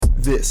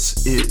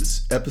This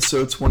is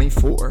episode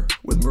 24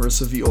 with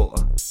Marissa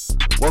Viola.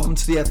 Welcome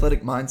to the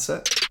Athletic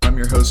Mindset. I'm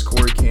your host,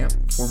 Corey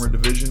Camp, former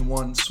Division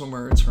I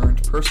swimmer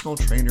turned personal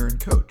trainer and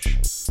coach.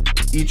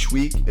 Each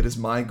week, it is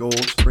my goal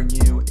to bring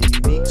you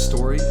a unique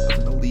story of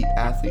an elite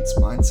athlete's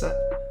mindset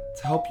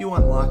to help you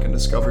unlock and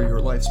discover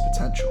your life's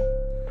potential.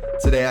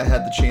 Today, I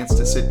had the chance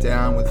to sit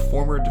down with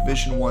former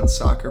Division I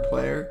soccer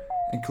player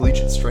and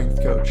collegiate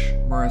strength coach,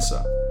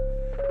 Marissa.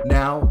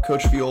 Now,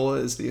 Coach Viola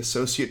is the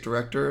Associate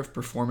Director of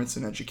Performance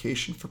and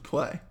Education for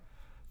Play.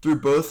 Through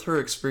both her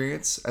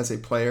experience as a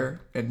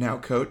player and now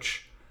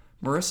coach,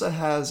 Marissa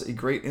has a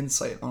great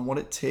insight on what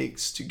it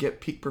takes to get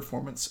peak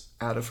performance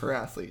out of her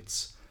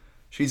athletes.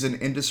 She's an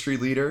industry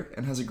leader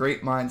and has a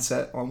great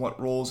mindset on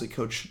what roles a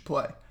coach should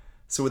play.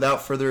 So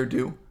without further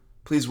ado,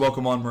 please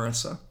welcome on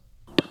Marissa.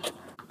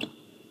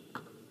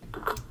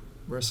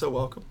 Marissa,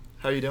 welcome.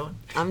 How are you doing?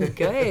 I'm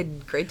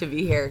good. Great to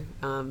be here.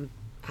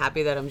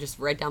 Happy that I'm just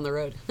right down the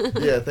road.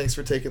 Yeah, thanks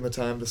for taking the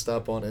time to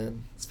stop on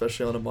in,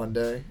 especially on a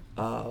Monday.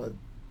 Don't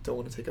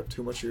want to take up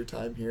too much of your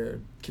time here.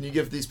 Can you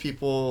give these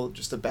people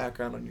just a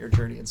background on your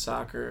journey in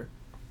soccer?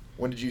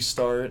 When did you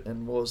start,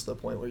 and what was the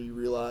point where you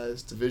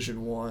realized Division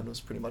I was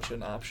pretty much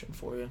an option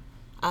for you?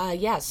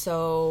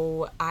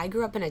 So I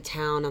grew up in a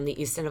town on the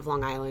east end of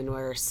Long Island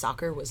where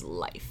soccer was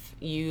life.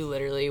 You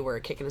literally were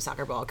kicking a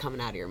soccer ball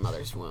coming out of your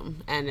mother's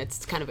womb, and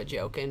it's kind of a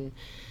joke, and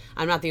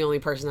I'm not the only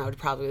person that would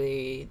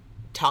probably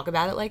talk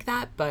about it like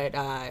that, but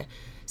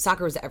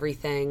soccer was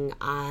everything.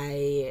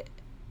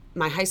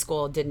 My high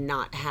school did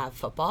not have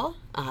football.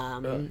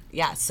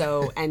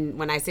 So, and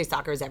when I say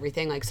soccer is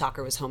everything, like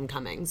soccer was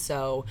homecoming.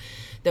 So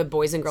the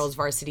boys and girls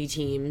varsity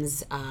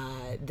teams,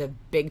 the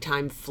big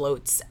time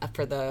floats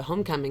for the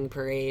homecoming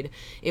parade,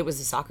 it was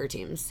the soccer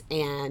teams.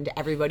 And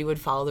everybody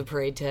would follow the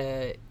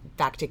parade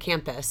back to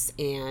campus,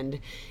 and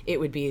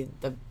it would be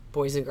the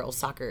boys and girls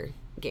soccer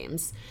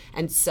games.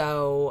 And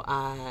so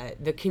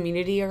the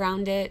community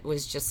around it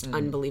was just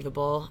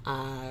unbelievable.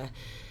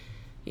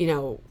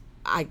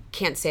 I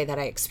can't say that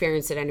I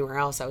experienced it anywhere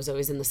else. I was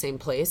always in the same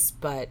place,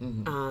 but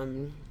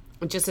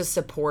just the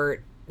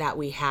support that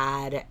we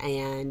had,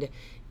 and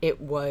it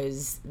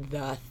was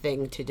the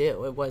thing to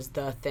do. It was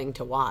the thing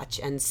to watch.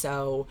 And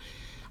so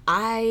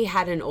I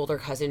had an older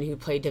cousin who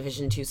played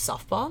Division II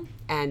softball,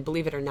 and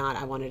believe it or not,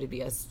 I wanted to be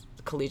a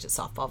collegiate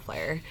softball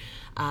player.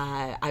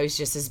 I was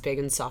just as big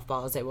in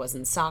softball as I was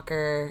in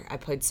soccer. I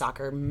played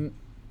soccer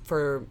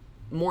for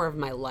more of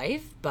my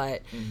life,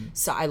 but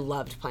so I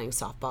loved playing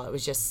softball.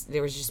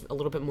 There was just a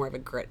little bit more of a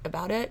grit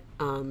about it.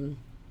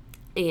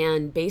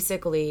 And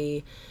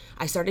basically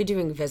I started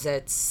doing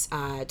visits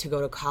to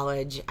go to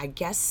college. I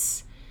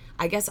guess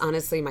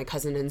honestly my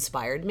cousin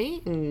inspired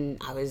me,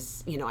 and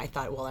I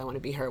thought, well, I want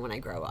to be her when I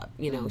grow up.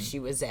 She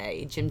was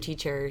a gym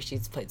teacher.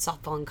 She's played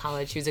softball in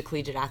college. She was a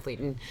collegiate athlete,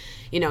 and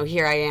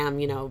here I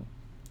am.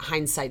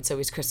 Hindsight's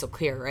always crystal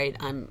clear, right?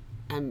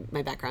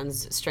 My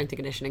background's strength and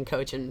conditioning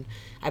coach, and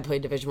I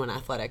played Division I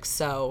athletics.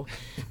 So,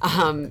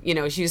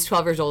 she was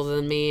 12 years older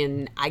than me,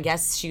 and I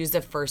guess she was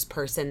the first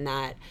person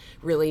that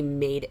really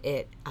made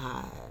it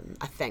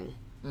a thing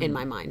in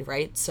my mind,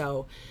 right?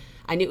 So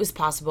I knew it was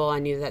possible. I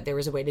knew that there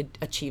was a way to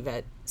achieve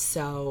it.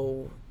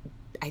 So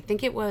I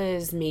think it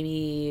was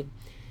maybe,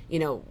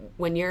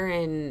 when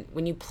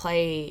you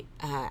play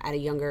at a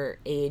younger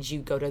age, you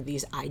go to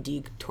these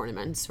ID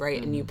tournaments,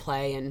 right? And you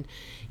play, and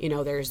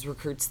there's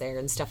recruits there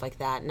and stuff like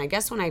that. And I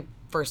guess when I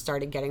first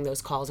started getting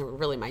those calls, and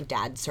really my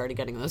dad started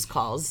getting those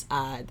calls,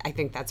 I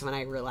think that's when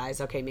I realized,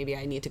 okay, maybe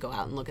I need to go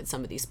out and look at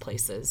some of these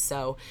places.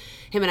 So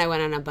him and I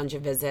went on a bunch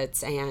of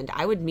visits, and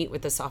I would meet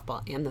with the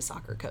softball and the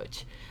soccer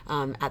coach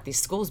at these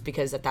schools,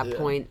 because at that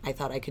point I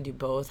thought I could do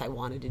both. I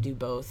wanted to do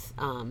both.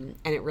 And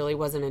it really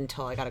wasn't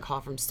until I got a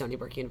call from Stony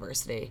Brook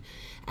University,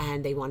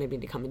 and they wanted me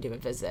to come and do a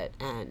visit.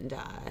 And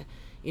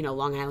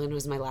Long Island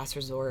was my last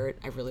resort.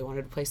 I really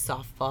wanted to play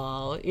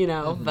softball,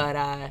 but,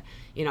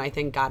 I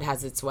think God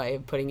has its way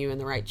of putting you in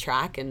the right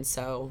track. And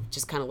so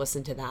just kind of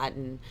listened to that.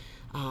 And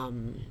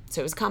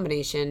so it was a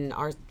combination.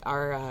 I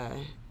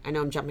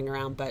know I'm jumping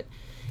around, but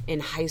in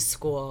high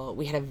school,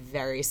 we had a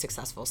very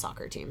successful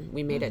soccer team.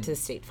 We made it to the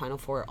state Final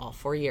Four all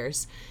 4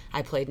 years.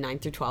 I played 9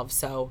 through 12,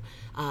 so,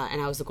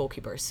 and I was the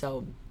goalkeeper.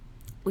 So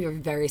we were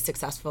very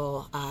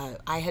successful.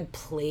 I had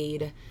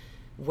played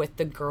with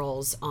the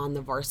girls on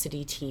the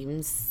varsity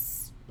teams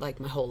like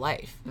my whole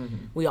life.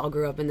 We all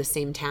grew up in the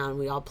same town.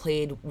 We all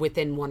played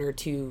within 1 or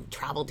 2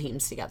 travel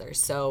teams together.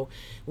 So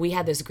we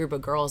had this group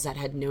of girls that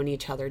had known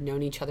each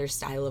other's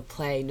style of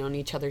play, known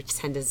each other's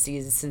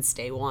tendencies since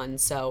day one.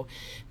 So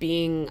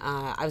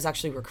I was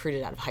actually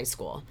recruited out of high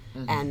school.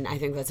 And I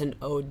think that's an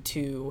ode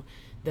to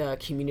the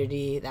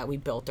community that we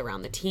built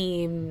around the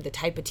team, the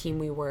type of team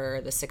we were,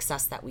 the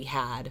success that we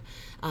had.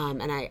 And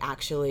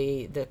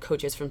the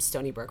coaches from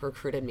Stony Brook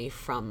recruited me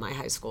from my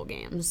high school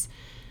games.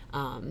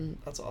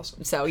 That's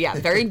awesome. So yeah,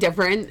 very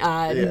different,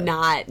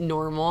 not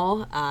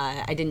normal.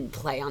 I didn't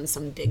play on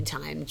some big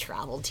time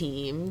travel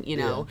team,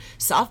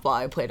 softball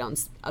I played on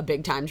a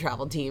big time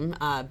travel team,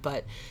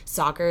 but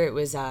soccer, it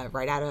was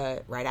right out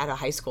of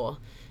high school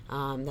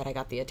that I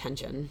got the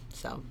attention.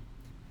 So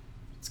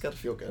it's got to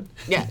feel good.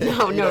 Yeah, you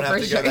don't have for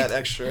to sure. go that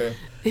extra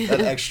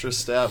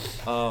step.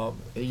 And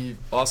you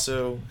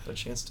also had a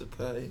chance to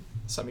play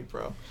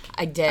semi-pro.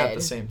 I did. At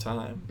the same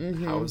time.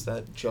 Mm-hmm. How was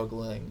that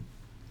juggling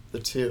the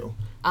two?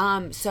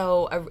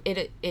 So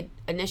it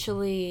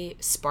initially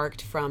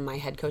sparked from my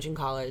head coach in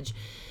college.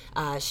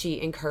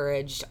 She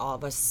encouraged all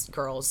of us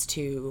girls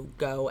to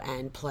go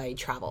and play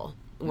travel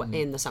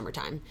in the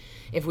summertime.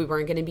 If we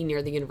weren't going to be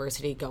near the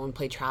university, go and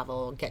play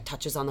travel, get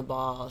touches on the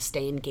ball,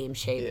 stay in game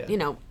shape. Yeah. You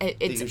know,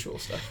 it's the usual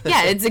stuff.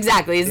 Yeah, it's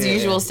the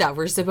usual stuff.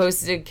 We're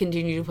supposed to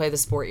continue to play the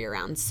sport year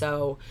round.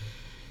 So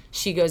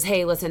she goes,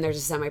 hey, listen, there's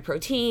a semi-pro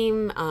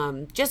team.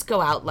 Just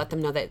go out, let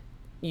them know that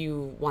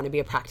you want to be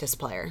a practice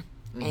player.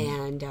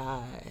 And,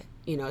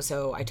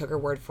 so I took her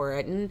word for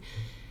it. And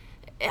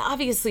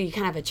obviously you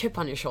kind of have a chip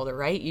on your shoulder,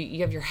 right?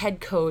 You have your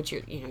head coach,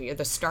 you're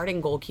the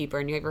starting goalkeeper,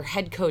 and you have your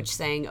head coach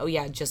saying, oh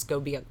yeah, just go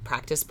be a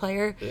practice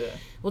player. Yeah.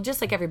 Well,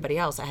 just like everybody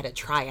else, I had to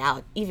try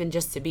out even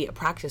just to be a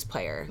practice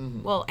player.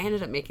 Well, I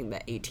ended up making the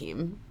A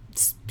team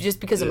just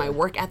because of my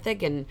work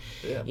ethic and,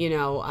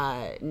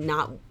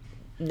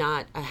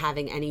 not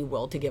having any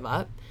will to give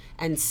up.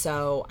 And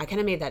so I kind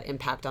of made that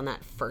impact on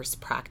that first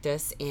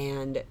practice,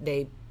 and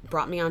they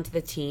brought me onto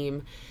the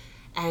team.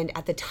 And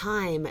at the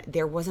time,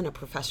 there wasn't a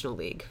professional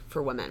league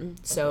for women.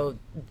 So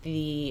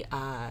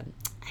I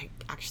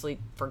actually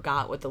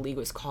forgot what the league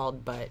was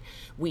called, but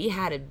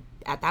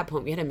at that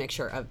point, we had a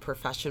mixture of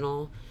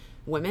professional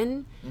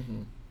women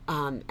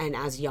and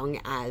as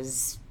young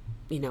as,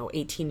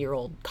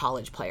 18-year-old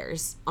college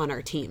players on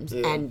our teams.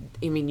 Yeah. And,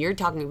 I mean, you're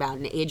talking about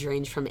an age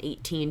range from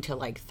 18 to,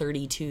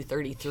 32,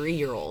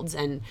 33-year-olds.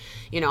 And,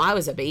 I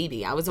was a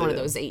baby. I was one of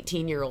those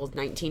 18-year-olds,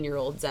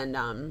 19-year-olds,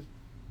 and,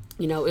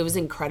 it was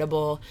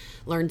incredible.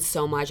 Learned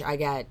so much. I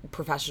got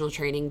professional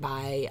training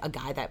by a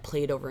guy that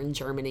played over in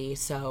Germany.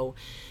 So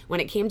when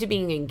it came to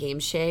being in game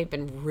shape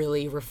and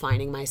really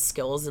refining my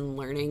skills and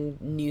learning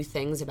new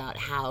things about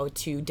how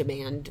to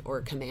demand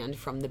or command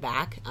from the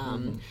back,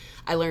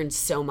 I learned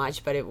so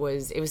much, but it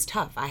was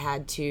tough. I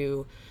had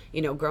to,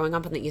 growing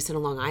up on the east end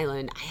of Long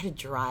Island, I had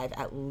to drive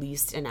at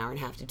least an hour and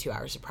a half to 2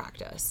 hours to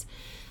practice.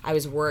 I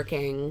was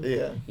working,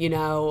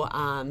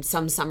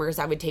 some summers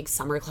I would take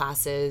summer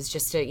classes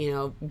just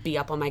to, be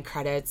up on my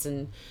credits.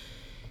 And,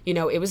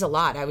 it was a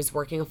lot. I was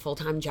working a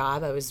full-time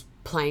job. I was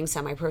playing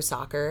semi-pro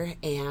soccer.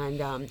 And,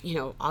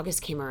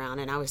 August came around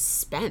and I was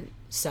spent.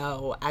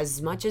 So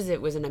as much as it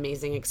was an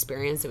amazing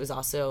experience, it was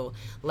also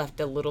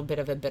left a little bit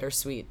of a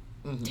bittersweet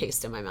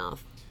taste in my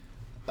mouth.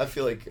 I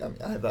feel like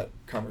I have that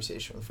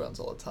conversation with friends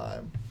all the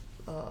time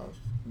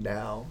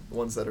now,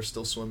 ones that are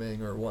still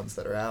swimming or ones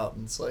that are out.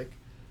 And it's like,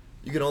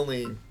 you can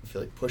only, I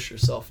feel like, push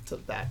yourself to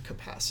that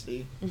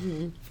capacity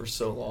for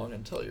so long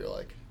until you're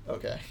like,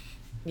 okay,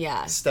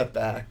 step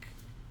back.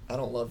 I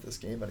don't love this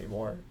game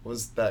anymore.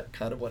 Was that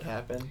kind of what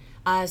happened?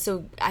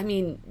 So, I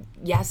mean,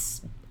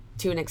 yes,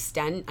 to an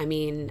extent. I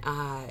mean,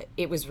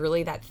 it was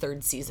really that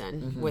third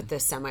season with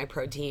the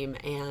semi-pro team,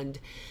 and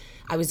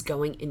I was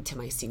going into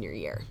my senior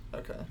year.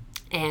 Okay.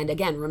 And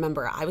again,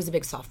 remember, I was a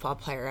big softball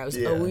player. I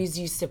was always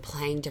used to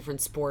playing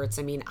different sports.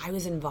 I mean, I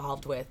was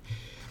involved with...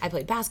 I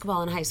played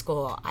basketball in high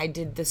school. I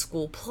did the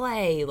school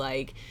play.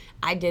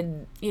 I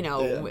did,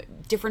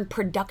 different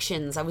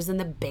productions. I was in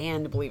the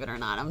band, believe it or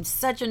not. I'm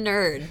such a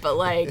nerd. But,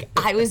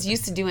 I was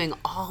used to doing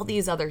all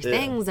these other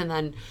things. And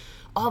then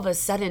all of a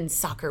sudden,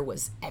 soccer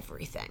was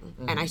everything.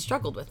 And I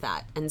struggled with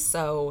that. And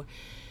so,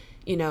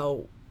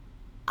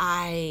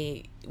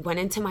 I went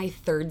into my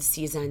third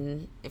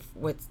season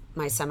with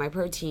my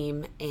semi-pro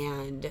team.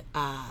 And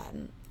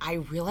I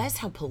realized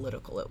how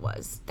political it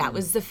was. That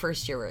was the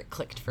first year where it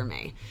clicked for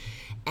me.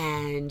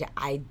 And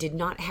I did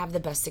not have the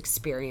best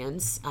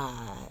experience.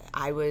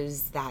 I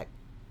was that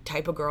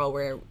type of girl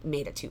where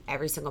made it to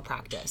every single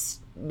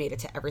practice, made it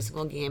to every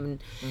single game.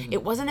 And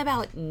it wasn't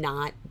about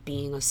not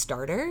being a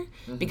starter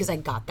because I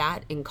got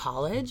that in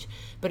college,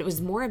 but it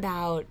was more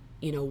about,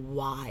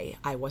 why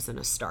I wasn't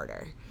a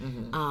starter.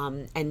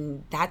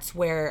 And that's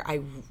where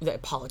the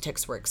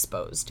politics were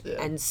exposed.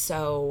 Yeah. And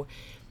so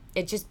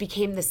it just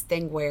became this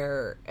thing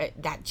where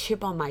that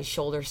chip on my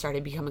shoulder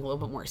started becoming a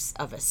little bit more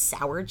of a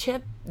sour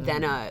chip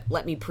than a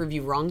let me prove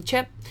you wrong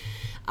chip.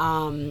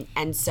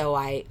 And so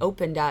I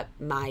opened up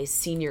my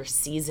senior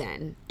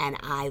season and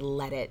I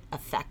let it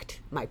affect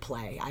my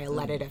play. I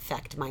let it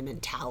affect my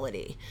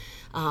mentality.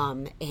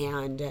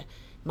 And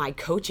my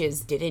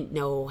coaches didn't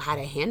know how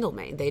to handle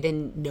me. They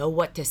didn't know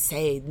what to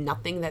say.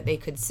 Nothing that they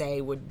could say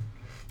would,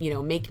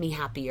 make me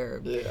happy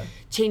or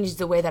change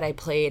the way that I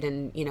played.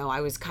 And,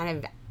 I was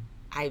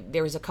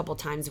there was a couple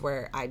times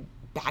where I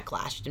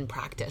backlashed in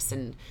practice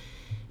and,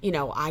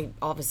 I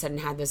all of a sudden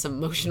had this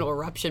emotional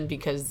eruption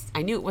because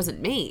I knew it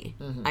wasn't me.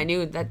 I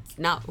knew that's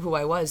not who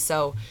I was.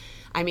 So,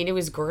 I mean, it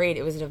was great.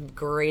 It was a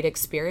great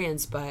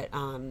experience, but,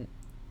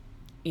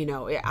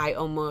 I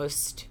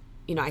almost,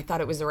 I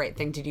thought it was the right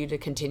thing to do to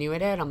continue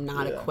at it. I'm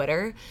not a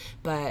quitter,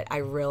 but I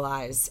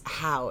realized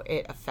how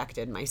it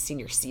affected my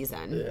senior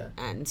season. Yeah.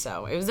 And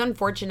so it was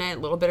unfortunate, a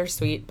little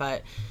bittersweet,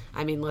 but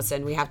I mean,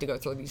 listen, we have to go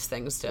through these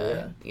things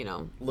to,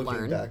 Looking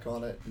learn. back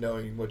on it,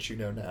 knowing what you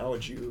know now,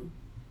 would you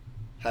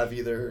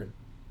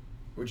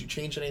would you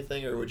change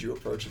anything or would you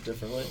approach it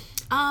differently?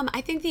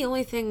 I think the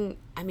only thing,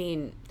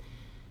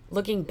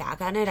 looking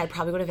back on it, I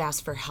probably would have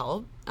asked for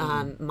help.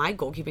 My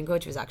goalkeeping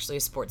coach was actually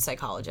a sports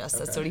psychologist.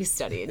 That's what he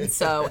studied.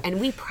 So, and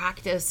we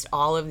practiced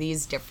all of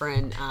these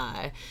different,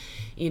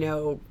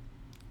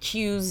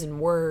 cues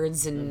and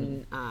words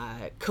and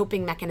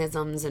coping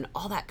mechanisms and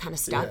all that kind of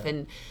stuff.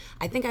 And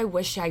I think I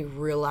wish I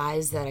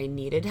realized that I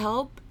needed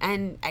help.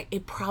 And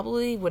it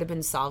probably would have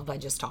been solved by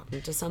just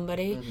talking to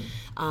somebody.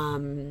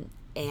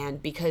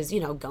 And because,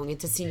 going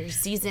into senior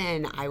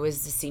season, I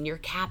was the senior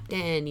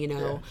captain,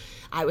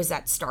 I was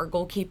that star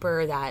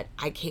goalkeeper that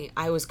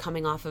I was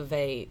coming off of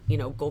a,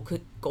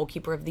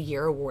 goalkeeper of the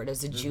year award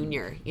as a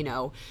junior,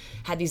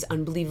 had these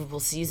unbelievable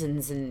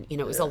seasons and,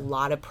 it was a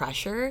lot of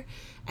pressure.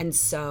 And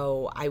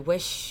so I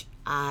wish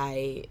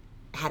I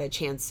had a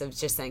chance of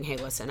just saying, hey,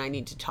 listen, I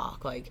need to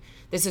talk. Like,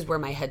 this is where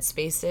my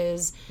headspace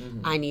is.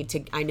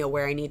 I know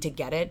where I need to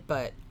get it,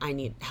 but I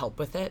need help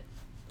with it.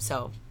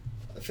 So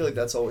I feel like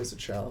that's always a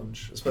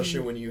challenge,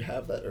 especially when you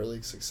have that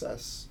early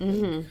success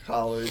in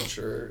college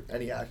or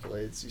any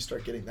accolades. You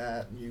start getting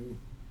that, and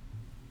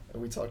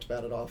we talked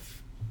about it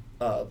off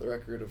the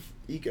record of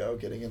ego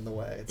getting in the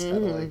way. It's kind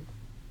of like,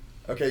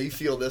 okay, you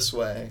feel this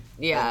way,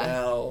 and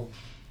now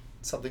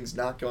something's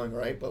not going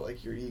right, but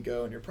like your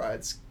ego and your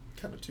pride's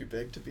kind of too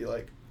big to be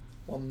like,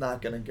 well, I'm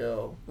not gonna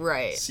go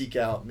seek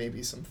out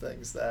maybe some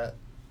things that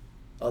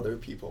other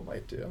people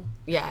might do.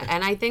 Yeah,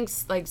 and I think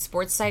like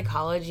sports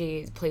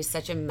psychology plays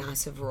such a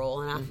massive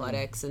role in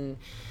athletics, and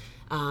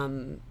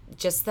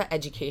just the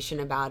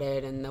education about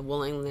it and the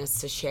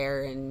willingness to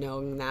share and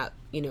knowing that,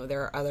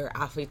 there are other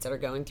athletes that are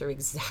going through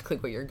exactly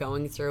what you're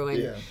going through.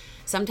 And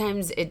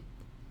sometimes,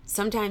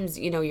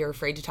 you're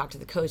afraid to talk to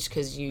the coach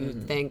because you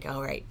think,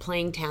 all right,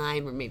 playing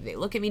time, or maybe they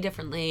look at me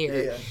differently,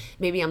 or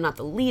maybe I'm not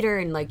the leader.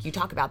 And like you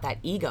talk about that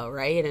ego,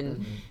 right?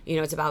 And,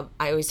 it's about,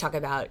 I always talk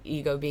about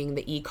ego being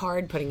the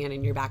e-card, putting it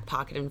in your back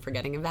pocket and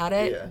forgetting about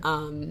it.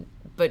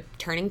 But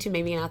turning to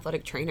maybe an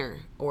athletic trainer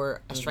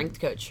or a strength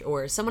coach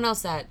or someone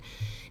else that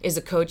is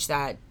a coach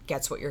that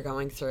gets what you're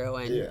going through.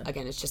 And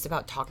again, it's just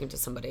about talking to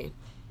somebody.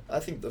 I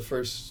think the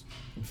first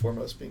and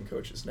foremost, being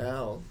coaches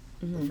now,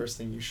 the first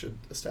thing you should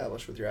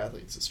establish with your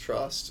athletes is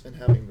trust and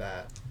having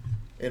that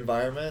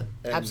environment.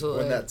 And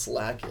Absolutely. When that's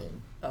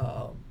lacking,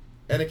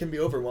 and it can be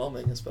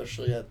overwhelming,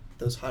 especially at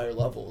those higher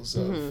levels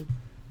of,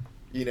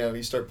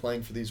 you start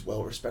playing for these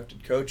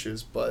well-respected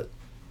coaches, but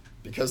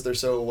because they're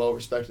so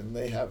well-respected and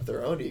they have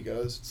their own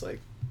egos, it's like,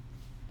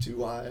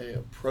 do I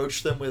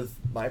approach them with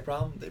my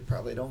problem? They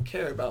probably don't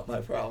care about my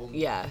problem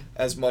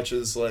as much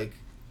as like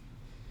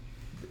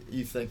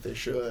you think they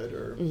should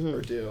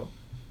or do.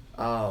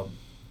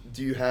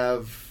 Do you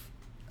have,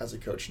 as a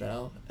coach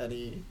now,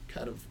 any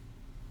kind of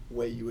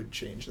way you would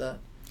change that?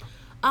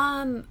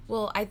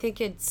 Well, I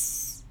think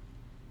it's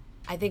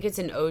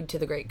an ode to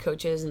the great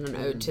coaches and an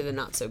ode to the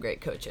not so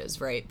great coaches,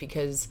 right?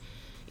 Because,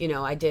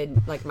 I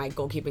did, like, my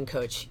goalkeeping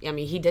coach,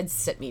 he did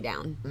sit me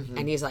down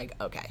and he's like,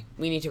 okay,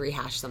 we need to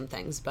rehash some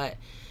things. But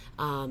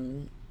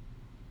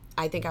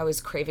I think I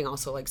was craving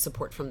also like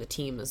support from the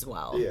team as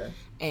well.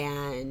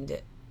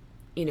 And,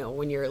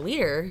 when you're a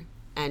leader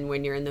and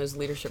when you're in those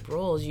leadership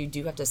roles, you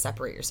do have to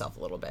separate yourself a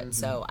little bit.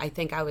 So I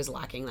think I was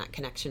lacking that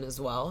connection as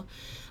well.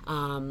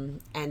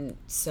 And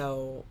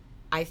so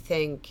I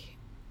think,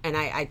 and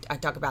I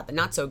talk about the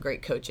not so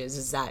great coaches,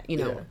 is that,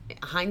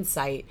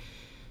 hindsight,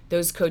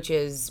 those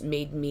coaches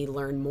made me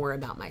learn more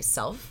about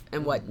myself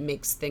and what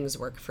makes things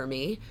work for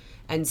me.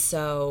 And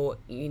so,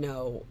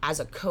 as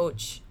a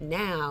coach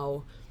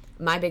now,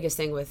 my biggest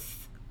thing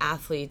with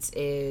athletes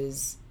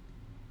is,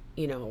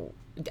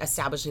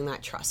 establishing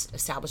that trust,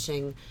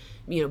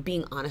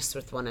 being honest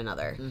with one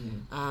another.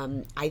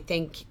 I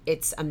think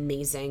it's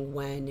amazing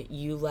when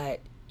you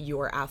let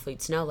your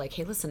athletes know, like,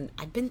 hey, listen,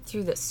 I've been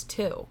through this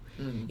too,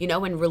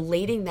 and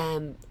relating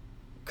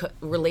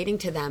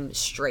to them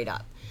straight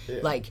up,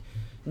 like,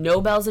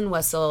 no bells and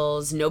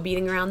whistles, no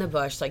beating around the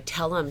bush, like,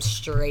 tell them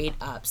straight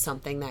up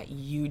something that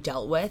you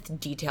dealt with,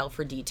 detail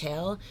for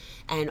detail,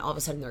 and all of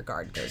a sudden their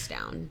guard goes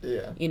down.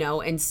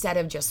 Instead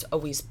of just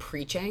always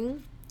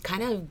preaching,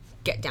 kind of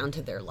get down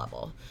to their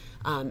level.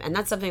 And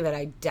that's something that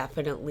I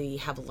definitely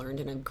have learned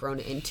and I've grown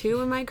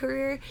into in my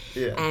career.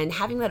 And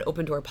having that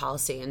open door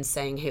policy and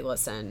saying, hey,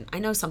 listen, I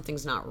know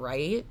something's not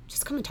right.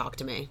 Just come and talk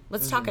to me.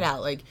 Let's talk it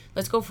out. Like,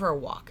 let's go for a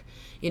walk.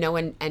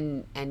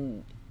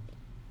 And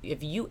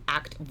if you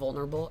act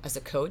vulnerable as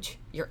a coach,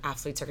 your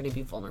athletes are going to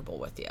be vulnerable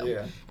with you.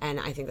 And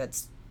I think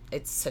it's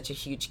such a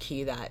huge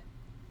key that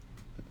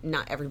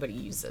not everybody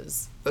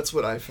uses. That's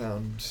what I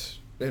found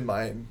in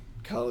my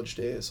college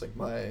days. Like,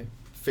 my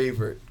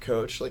favorite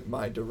coach, like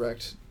my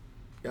direct,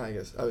 I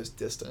guess I was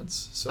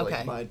distance. So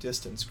like my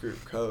distance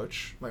group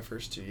coach, my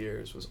first 2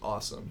 years was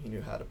awesome. He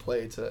knew how to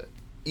play to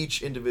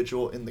each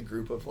individual in the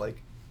group of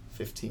like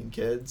 15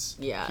 kids.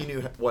 He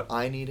knew what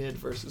I needed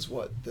versus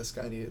what this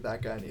guy needed,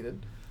 that guy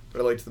needed.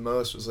 What I liked the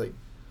most was like,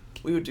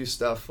 we would do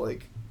stuff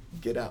like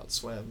get out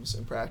swims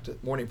and practice,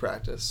 morning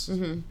practice,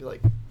 be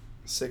like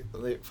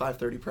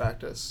 5:30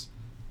 practice,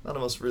 none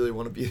of us really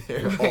want to be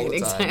there all Right, the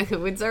time.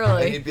 exactly. It's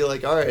early. And he'd be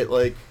like, all right,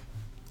 like,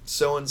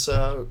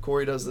 so-and-so,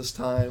 Corey does this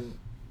time,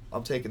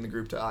 I'm taking the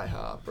group to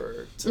IHOP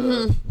or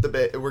to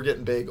we're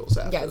getting bagels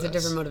after Yeah, it's a this.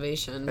 different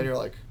motivation. And you're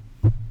like,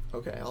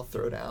 okay, I'll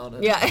throw down.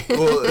 And Yeah.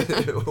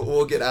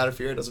 we'll get out of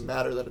here. It doesn't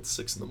matter that it's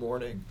 6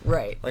 a.m.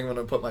 Right. Like, I'm going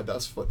to put my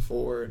best foot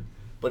forward.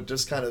 But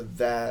just kind of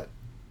that,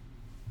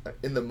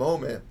 in the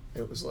moment,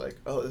 it was like,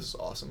 oh, this is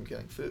awesome,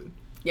 getting food.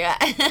 Yeah.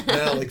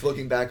 Now, like,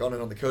 looking back on it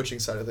on the coaching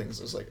side of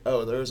things, it's like,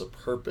 oh, there's a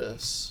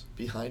purpose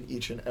behind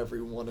each and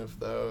every one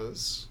of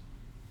those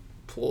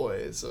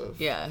ploys of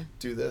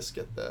do this,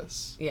 get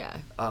this. Yeah.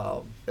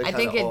 It I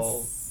think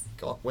all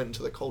went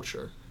into the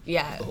culture of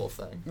the whole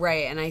thing.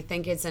 Right, and I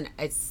think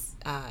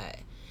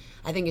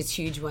I think it's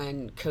huge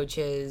when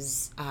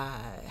coaches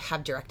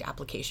have direct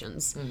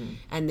applications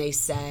and they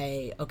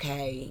say,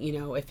 okay,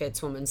 if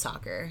it's women's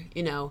soccer,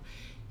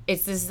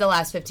 this is the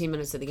last 15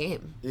 minutes of the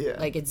game. Yeah.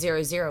 Like, it's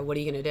 0-0. What are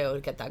you going to do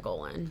to get that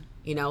goal in?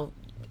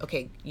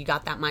 Okay, you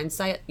got that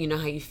mindset. You know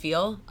how you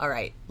feel? All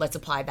right, let's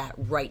apply that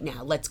right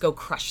now. Let's go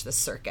crush the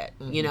circuit.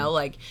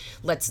 Like,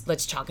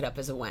 let's chalk it up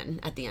as a win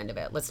at the end of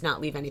it. Let's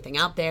not leave anything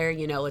out there.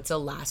 It's the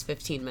last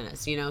 15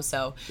 minutes,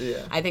 So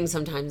I think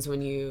sometimes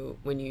when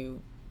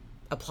you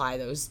apply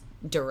those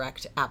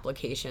direct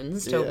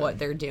applications to what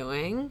they're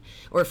doing,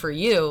 or for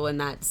you in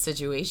that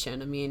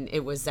situation, I mean,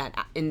 it was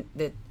that in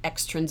the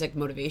extrinsic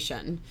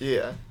motivation.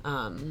 Yeah.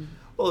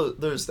 Well,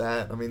 there's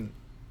that. I mean,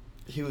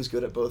 he was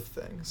good at both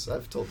things.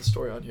 I've told the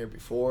story on here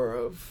before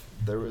of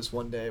there was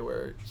one day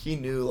where he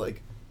knew,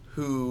 like,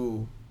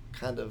 who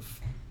kind of,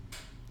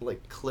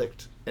 like,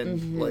 clicked.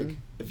 And, like,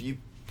 if you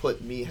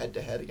put me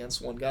head-to-head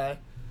against one guy,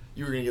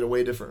 you were going to get a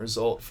way different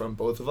result from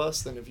both of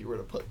us than if you were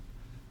to put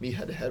me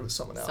head-to-head with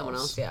someone else. Someone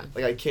else, yeah.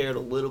 Like, I cared a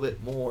little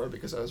bit more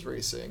because I was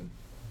racing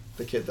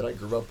the kid that I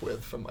grew up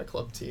with from my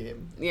club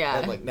team. Yeah.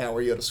 And, like, now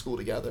we're go to school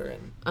together,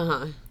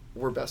 and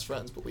we're best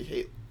friends, but we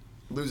hate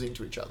losing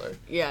to each other.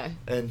 Yeah.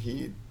 And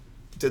he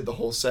did the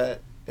whole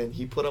set, and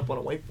he put up on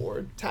a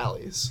whiteboard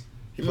tallies.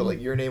 He put, like,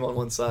 your name on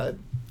one side,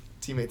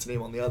 teammate's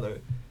name on the other,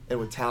 and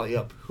would tally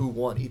up who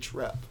won each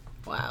rep.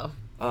 Wow.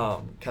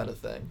 Kind of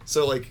thing.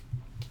 So, like,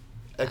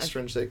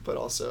 extrinsic, but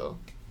also...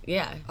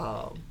 Yeah.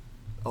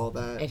 All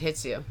that. It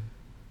hits you.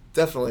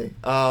 Definitely.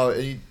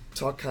 And you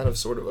talk kind of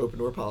sort of open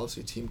door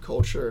policy, team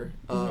culture.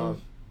 Do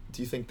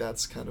you think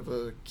that's kind of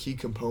a key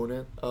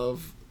component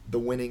of the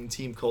winning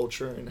team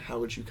culture, and how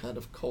would you kind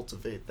of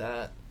cultivate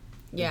that?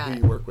 Yeah.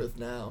 Who you work with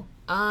now?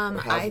 Or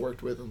have I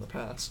worked with in the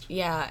past?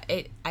 Yeah,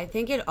 I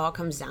think it all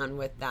comes down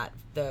with that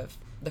the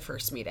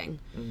first meeting,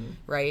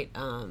 right?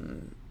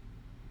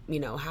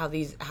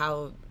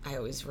 How I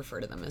always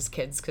refer to them as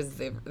kids because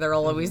they'll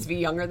always be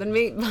younger than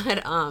me,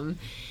 but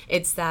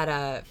it's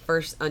that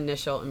first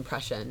initial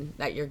impression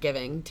that you're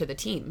giving to the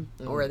team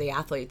or the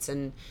athletes,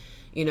 and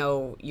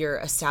you're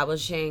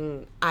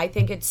establishing. I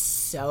think it's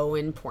so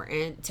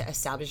important to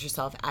establish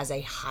yourself as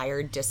a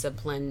higher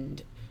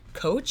disciplined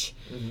coach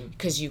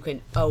because you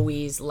can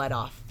always let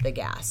off the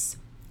gas.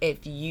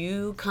 If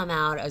you come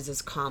out as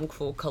this calm,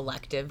 cool,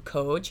 collective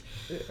coach,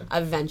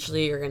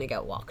 eventually you're going to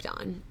get walked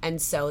on.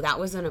 And so that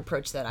was an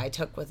approach that I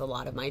took with a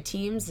lot of my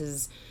teams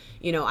is,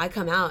 I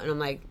come out and I'm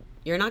like,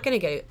 you're not going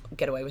to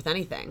get away with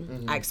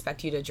anything. I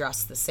expect you to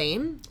dress the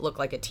same, look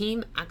like a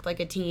team, act like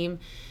a team.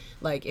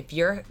 Like, if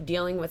you're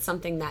dealing with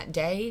something that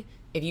day,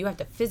 if you have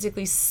to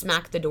physically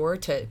smack the door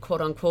to,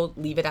 quote unquote,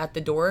 leave it at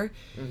the door,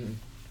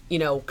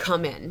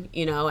 come in,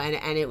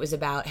 and it was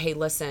about, hey,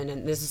 listen,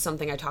 and this is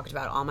something I talked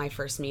about all my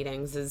first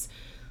meetings is,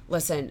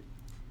 listen,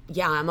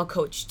 yeah, I'm a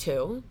coach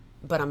too,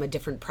 but I'm a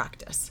different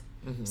practice.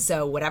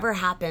 So whatever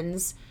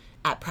happens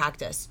at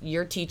practice,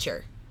 your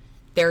teacher,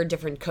 they're a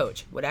different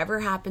coach.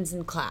 Whatever happens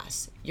in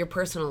class, your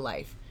personal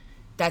life,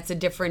 that's a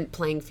different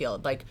playing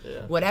field. Like,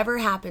 whatever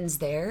happens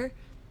there,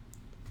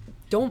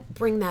 don't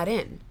bring that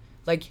in.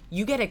 Like,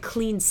 you get a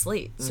clean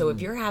slate. So if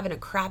you're having a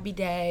crappy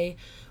day,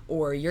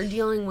 or you're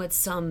dealing with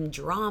some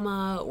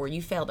drama, or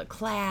you failed a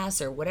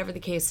class, or whatever the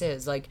case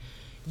is, like,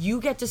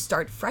 you get to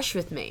start fresh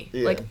with me.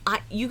 Like,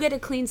 you get a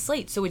clean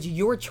slate, so it's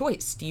your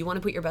choice. Do you want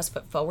to put your best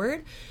foot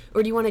forward,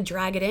 or do you want to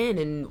drag it in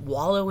and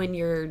wallow in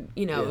your,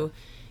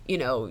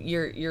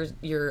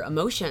 your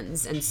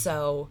emotions? And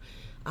so,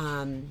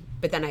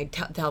 but then I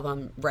tell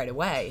them right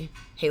away,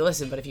 hey,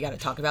 listen, but if you got to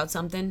talk about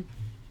something,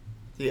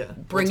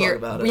 bring your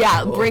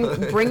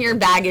bring your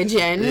baggage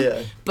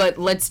in, but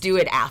let's do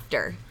it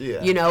after,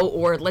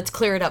 or let's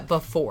clear it up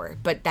before,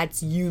 but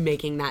that's you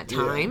making that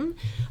time.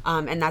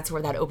 And that's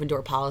where that open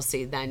door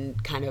policy then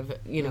kind of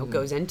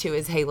goes into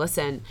is, hey,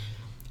 listen,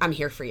 I'm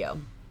here for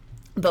you,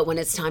 but when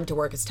it's time to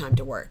work, it's time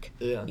to work.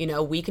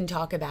 We can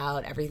talk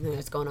about everything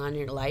that's going on in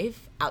your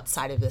life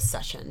outside of this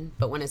session,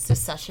 but when it's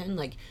this session,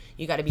 like,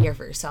 you got to be here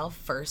for yourself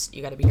first,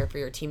 you got to be here for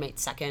your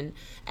teammates second,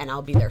 and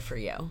I'll be there for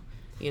you.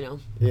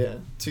 Yeah,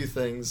 two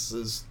things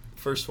is,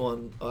 first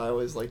one, I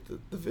always liked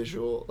the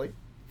visual, like,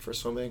 for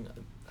swimming,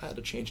 I had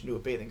to change into a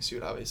bathing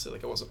suit, obviously,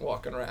 like, I wasn't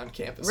walking around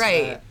campus.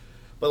 Right.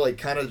 But, like,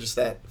 kind of just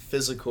that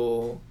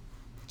physical...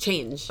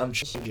 Change. I'm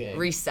changing.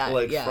 Reset,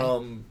 like,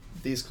 from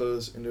these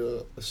clothes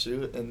into a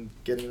suit and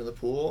getting into the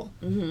pool,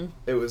 Mm-hmm.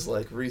 it was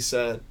like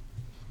reset.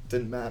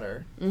 Didn't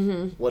matter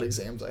what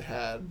exams I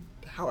had,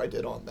 how I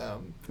did on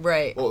them,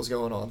 Right. what was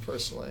going on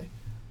personally.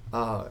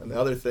 And the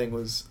other thing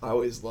was I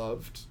always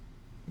loved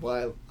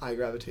why I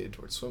gravitated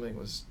towards swimming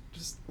was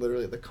just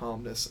literally the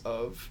calmness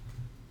of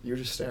you're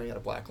just staring at a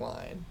black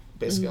line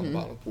basically on the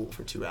bottom of the pool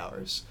for 2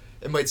 hours.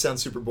 It might sound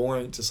super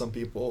boring to some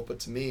people, but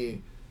to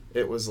me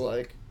it was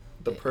like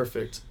the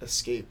perfect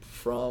escape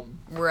from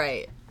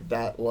Right.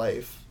 that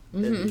life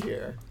into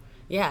here.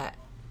 Yeah.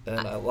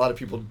 And a lot of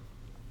people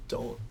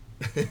don't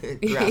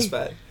grasp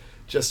that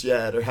just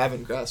yet or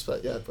haven't grasped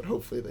that yet, but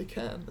hopefully they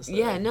can.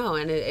 Yeah, no,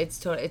 and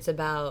it's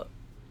about,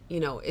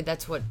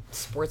 that's what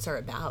sports are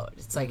about.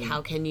 It's like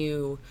how can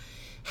you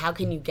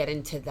get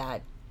into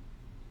that,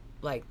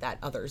 like that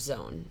other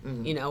zone,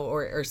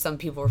 or some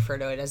people refer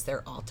to it as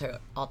their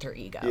alter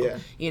ego.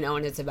 Yeah.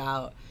 And it's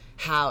about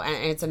how,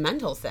 and it's a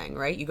mental thing,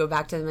 right? You go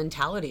back to the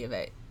mentality of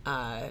it.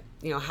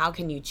 How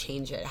can you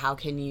change it? How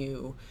can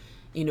you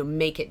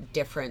make it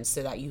different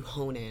so that you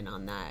hone in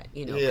on that,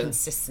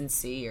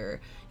 consistency, or,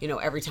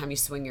 every time you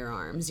swing your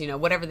arms,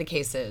 whatever the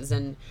case is.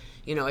 And,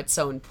 it's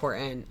so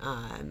important.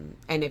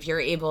 And if you're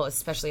able,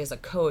 especially as a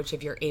coach,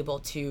 if you're able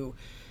to,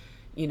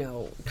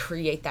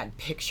 create that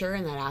picture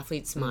in that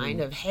athlete's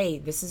mind of, hey,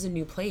 this is a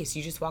new place.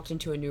 You just walked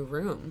into a new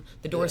room.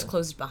 The door's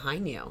closed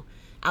behind you.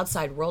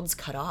 Outside world's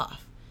cut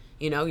off.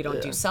 You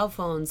don't do cell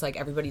phones. Like,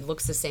 everybody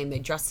looks the same. They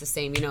dress the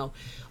same.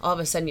 All of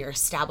a sudden you're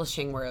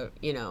establishing where,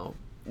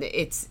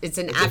 it's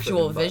an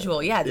actual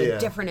visual. Yeah, it's a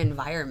different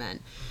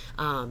environment.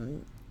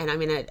 And I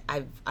mean,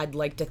 I'd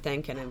like to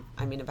think, and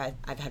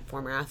I've had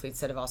former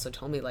athletes that have also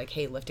told me, like,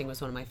 hey, lifting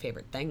was one of my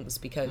favorite things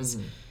because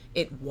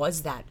it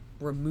was that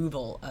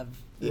removal of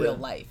real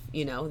life.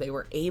 They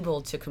were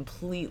able to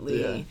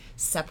completely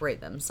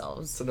separate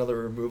themselves. It's another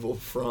removal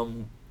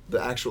from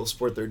the actual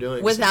sport they're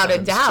doing. Without a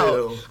doubt.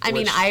 Too, I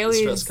mean, the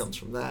stress comes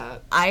from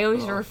that. I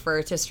always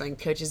refer to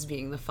strength coaches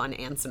being the fun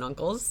aunts and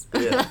uncles.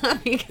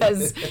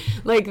 Because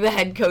like the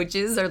head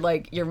coaches are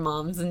like your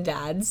moms and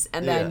dads,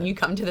 and then you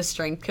come to the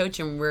strength coach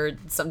and we're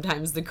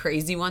sometimes the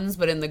crazy ones,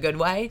 but in the good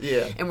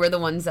way. And we're the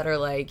ones that are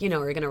like, are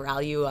going to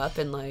rally you up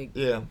and like,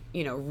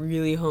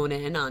 really hone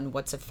in on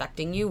what's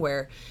affecting you,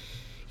 where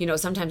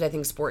sometimes I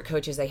think sport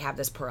coaches, they have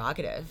this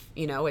prerogative,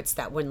 it's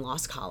that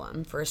win-loss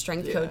column. For a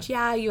strength coach, you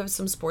have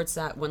some sports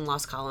that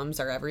win-loss columns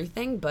are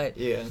everything, but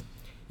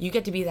you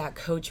get to be that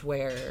coach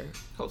where...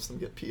 Helps them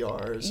get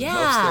PRs. Yeah,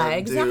 helps them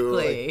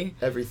exactly. Do, like,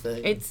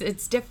 everything.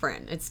 It's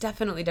different. It's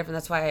definitely different.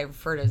 That's why I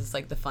refer to it as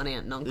like the fun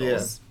aunt and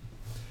uncles.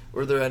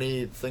 Were there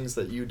any things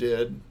that you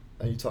did,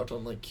 you talked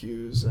on like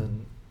cues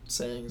and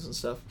sayings and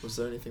stuff, was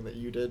there anything that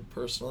you did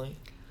personally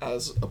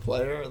as a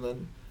player, and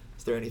then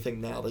is there anything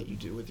now that you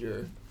do with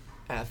your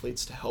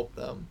athletes to help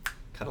them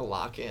kind of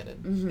lock in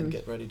and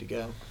get ready to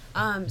go?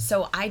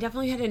 So I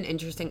definitely had an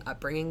interesting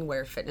upbringing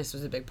where fitness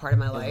was a big part of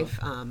my life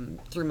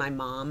through my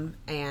mom,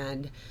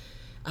 and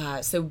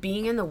so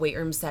being in the weight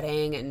room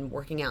setting and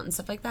working out and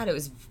stuff like that, it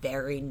was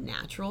very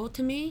natural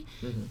to me.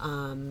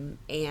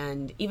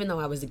 And even though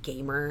I was a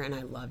gamer and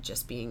I loved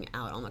just being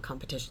out on the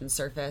competition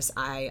surface,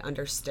 I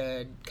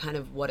understood kind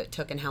of what it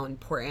took and how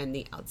important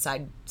the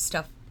outside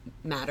stuff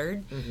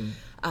mattered.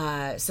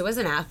 So as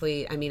an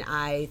athlete, I mean,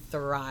 I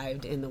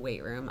thrived in the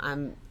weight room.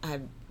 I'm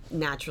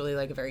naturally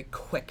like a very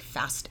quick,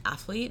 fast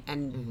athlete,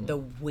 and the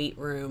weight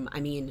room, I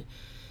mean,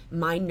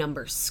 my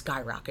numbers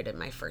skyrocketed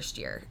my first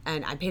year,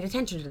 and I paid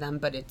attention to them,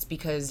 but it's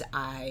because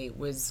I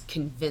was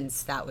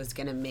convinced that was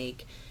going to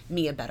make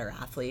me a better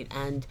athlete.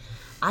 And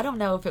I don't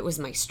know if it was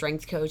my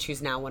strength coach,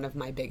 who's now one of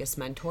my biggest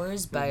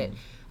mentors, but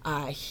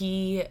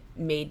he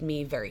made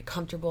me very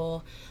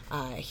comfortable.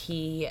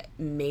 He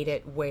made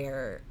it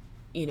where,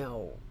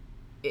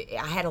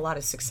 I had a lot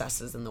of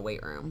successes in the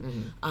weight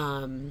room,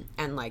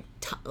 and like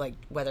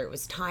whether it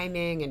was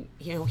timing, and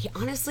he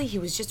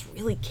was just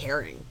really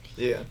caring.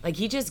 Like,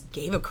 he just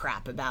gave a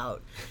crap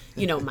about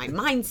my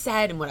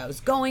mindset and what I was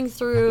going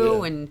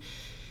through. And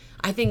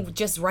I think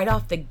just right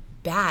off the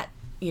bat,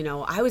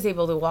 I was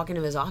able to walk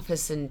into his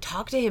office and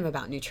talk to him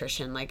about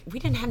nutrition. Like, we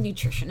didn't have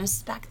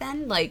nutritionists back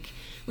then. Like,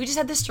 we just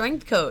had the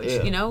strength coach.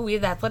 We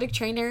had the athletic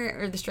trainer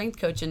or the strength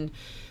coach, and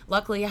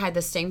luckily I had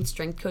the same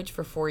strength coach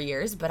for 4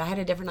 years, but I had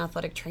a different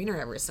athletic trainer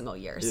every single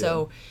year.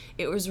 So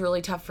it was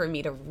really tough for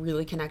me to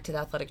really connect to the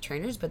athletic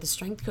trainers. But the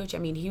strength coach, I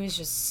mean, he was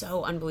just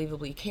so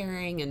unbelievably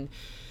caring, and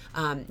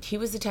he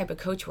was the type of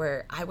coach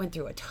where I went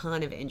through a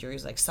ton of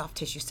injuries, like soft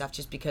tissue stuff,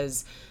 just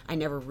because I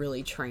never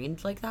really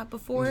trained like that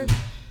before.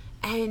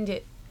 And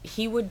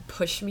he would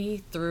push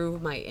me through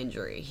my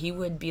injury. He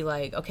would be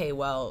like, okay,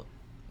 well,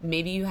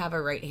 maybe you have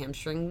a right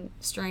hamstring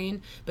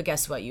strain, but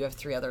guess what? You have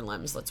 3 other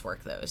limbs. Let's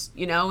work those,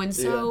 And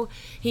so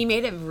he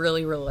made it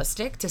really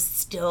realistic to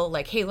still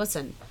like, hey,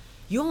 listen,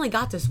 you only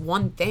got this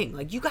one thing.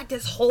 Like, you got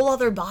this whole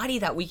other body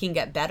that we can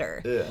get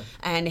better.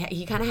 And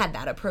he kind of had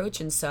that approach.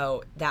 And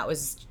so that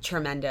was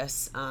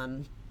tremendous.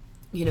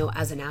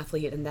 As an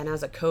athlete, and then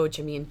as a coach,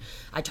 I mean,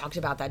 I talked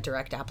about that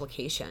direct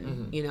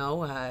application.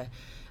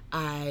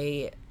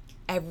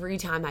 I every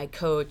time I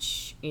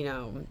coach, you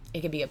know,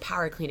 it could be a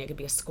power clean, it could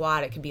be a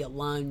squat, it could be a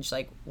lunge,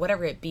 like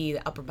whatever it be,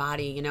 the upper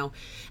body, you know,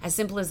 as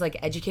simple as like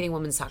educating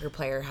women's soccer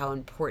player how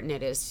important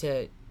it is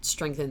to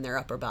strengthen their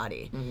upper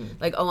body.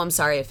 Like, oh, I'm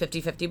sorry, a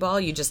 50-50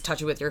 ball, you just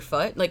touch it with your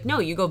foot. Like, no,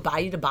 you go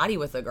body to body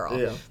with a girl.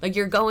 Yeah. Like,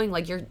 you're going,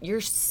 like,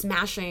 you're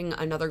smashing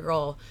another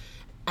girl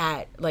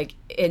at like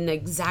an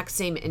exact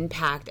same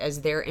impact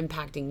as they're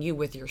impacting you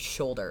with your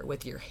shoulder,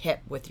 with your hip,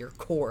 with your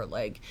core,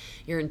 like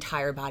your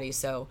entire body.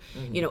 So,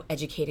 you know,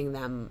 educating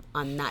them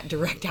on that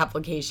direct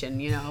application,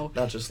 you know.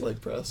 Not just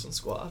leg press and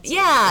squats.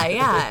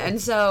 Yeah. And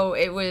so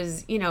it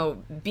was, you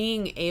know,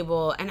 being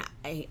able, and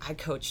I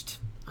coached,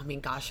 I mean,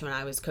 gosh, when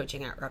I was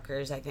coaching at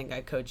Rutgers, I think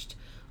I coached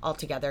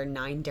altogether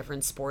 9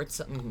 different sports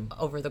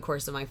over the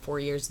course of my 4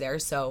 years there.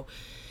 So,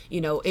 you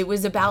know, it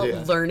was about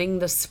learning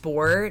the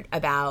sport,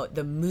 about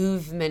the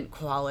movement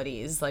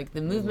qualities, like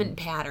the movement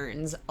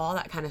patterns, all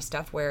that kind of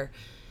stuff, where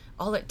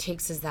all it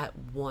takes is that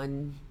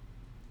one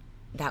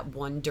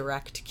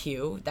direct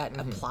cue that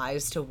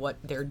applies to what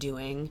they're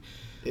doing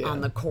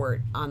on the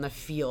court, on the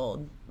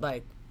field,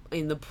 like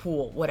in the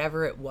pool,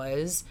 whatever it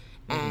was.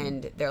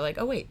 And they're like,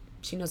 oh, wait,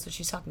 she knows what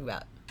she's talking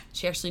about.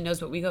 She actually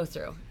knows what we go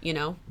through, you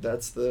know? I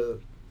guess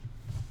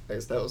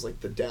that was like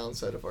the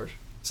downside of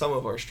some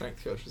of our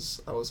strength coaches.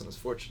 I wasn't as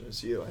fortunate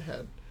as you. I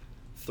had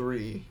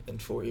 3 in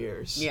 4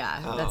 years.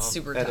 Yeah, that's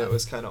super tough. And it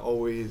was kind of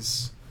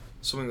always,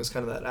 swimming was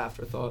kind of that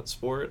afterthought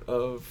sport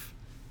of,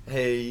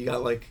 hey, you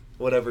got like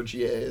whatever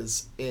GA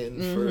is in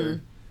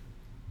for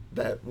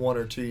that 1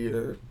 or 2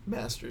 year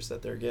masters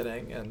that they're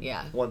getting.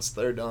 And once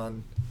they're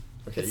done,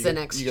 okay, you get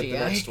the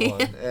next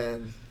one.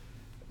 And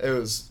it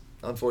was,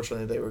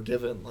 unfortunately, they were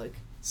given like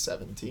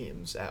 7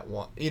 teams at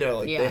one, you know,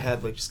 like they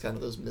had like just kind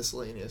of those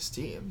miscellaneous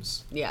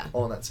teams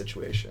all in that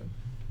situation.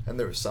 And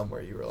there was some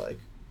where you were like,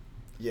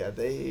 yeah,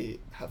 they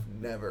have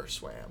never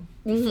swam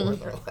before in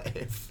their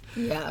life.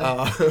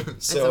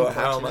 So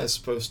how am I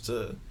supposed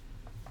to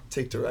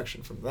take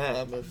direction from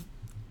them if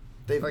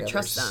they've never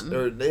trust them,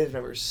 or they've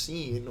never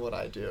seen what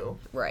I do?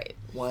 Right.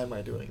 Why am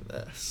I doing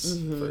this?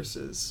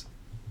 Versus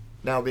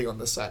now being on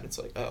this side, it's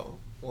like, oh,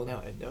 well,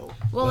 now I know.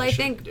 Well, I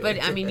think, but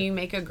I mean, you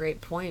make a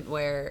great point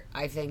where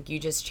I think you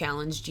just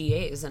challenge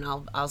GAs, and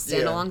I'll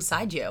stand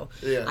alongside you.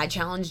 Yeah. I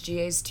challenge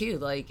GAs too.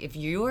 Like, if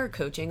you are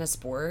coaching a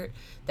sport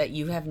that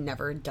you have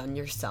never done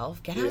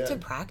yourself, get out to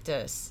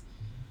practice.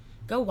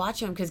 Go watch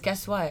them, because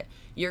guess what?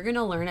 You're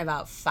gonna learn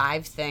about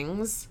 5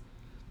 things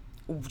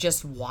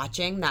just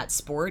watching that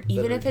sport,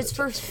 even if it's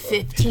for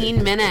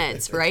 15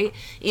 minutes, right?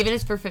 Even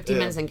if it's for 15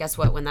 minutes, and guess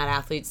what? When that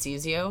athlete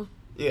sees you,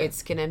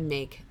 it's gonna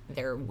make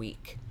their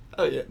week.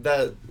 Oh, yeah,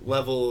 that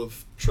level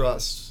of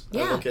trust.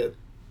 I look at,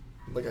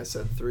 like I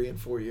said, 3 and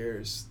 4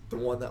 years. The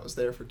one that was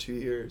there for 2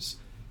 years,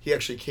 he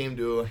actually came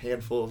to a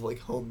handful of, like,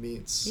 home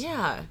meets.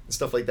 And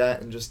stuff like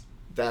that, and just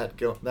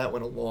that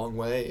went a long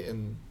way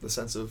in the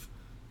sense of,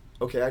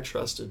 okay, I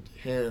trusted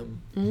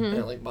him,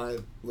 and, like, my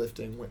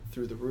lifting went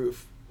through the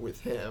roof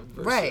with him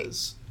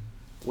versus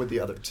with the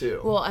other 2.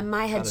 Well, and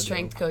my head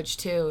strength coach,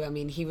 too, I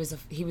mean, he was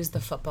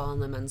the football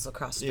and the men's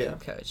lacrosse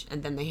strength coach,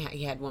 and then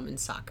he had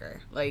women's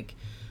soccer. Like,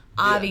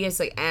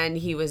 obviously, and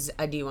he was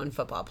a D1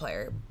 football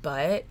player,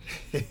 but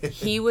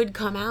he would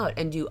come out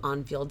and do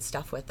on-field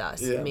stuff with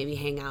us, and maybe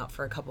hang out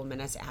for a couple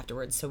minutes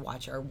afterwards to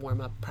watch our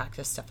warm-up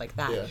practice, stuff like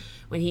that.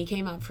 When he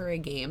came out for a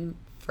game,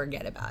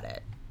 forget about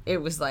it.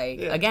 It was like,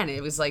 again,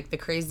 it was like the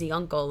crazy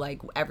uncle,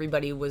 like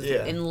everybody was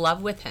in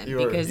love with him. You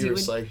were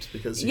psyched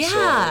because you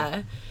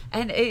saw.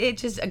 And it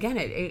just, again,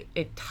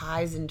 it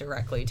ties in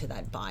directly to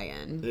that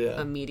buy-in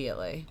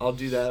immediately. I'll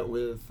do that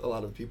with a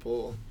lot of the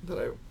people that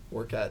I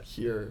work at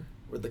here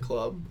with the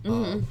club,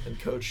 and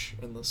coach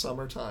in the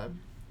summertime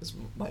is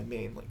my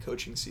main like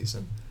coaching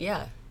season.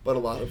 But a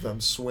lot of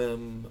them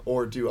swim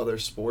or do other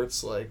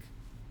sports like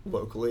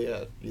locally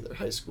at either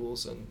high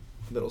schools and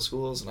middle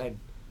schools, and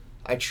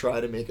I try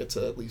to make it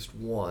to at least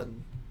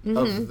one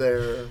of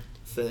their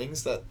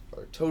things that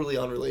are totally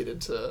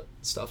unrelated to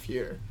stuff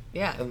here.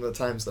 And the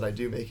times that I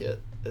do make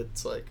it,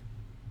 it's like,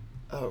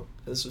 oh,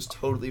 this was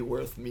totally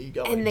worth me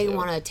going. And they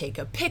want to take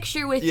a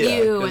picture with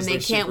you, and they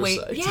can't wait.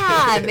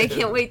 And they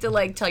can't wait to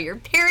like tell your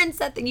parents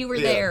that you were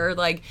there, or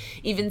like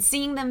even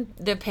seeing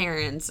the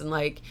parents, and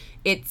like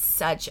it's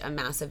such a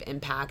massive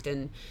impact.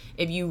 And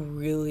if you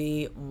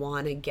really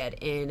want to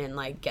get in and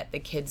like get the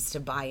kids to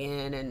buy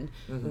in and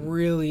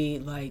really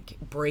like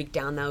break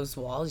down those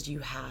walls, you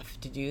have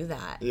to do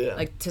that.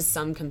 Like to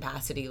some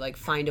capacity, like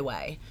find a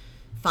way,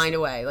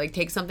 like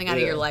take something out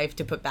of your life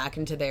to put back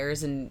into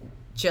theirs, and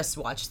just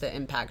watch the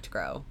impact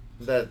grow.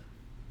 That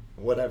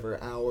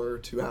whatever hour,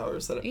 2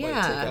 hours that it might take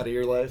out of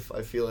your life,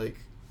 I feel like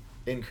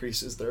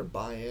increases their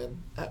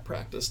buy-in at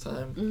practice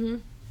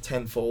time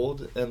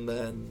tenfold. And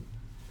then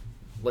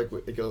like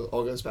it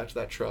all goes back to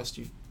that trust.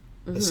 You've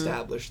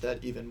established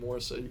that even more,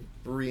 so you've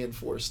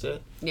reinforced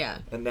it.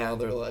 And now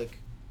they're like,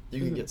 you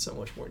can get so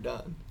much more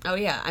done. Oh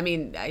yeah, I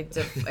mean,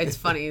 it's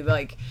funny,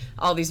 like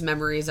all these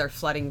memories are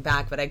flooding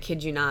back, but I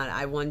kid you not,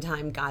 I one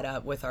time got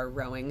up with our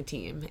rowing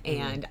team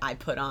and I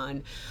put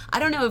on, I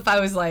don't know if I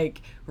was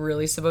like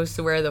really supposed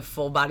to wear the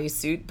full body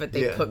suit, but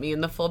they put me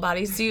in the full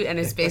body suit, and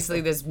it's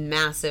basically this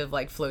massive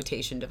like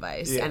flotation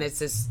device, and it's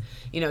this,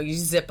 you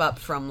zip up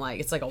from like,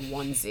 it's like a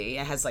onesie,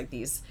 it has like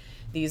these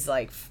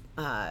like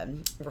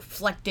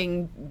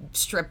reflecting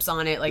strips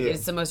on it, like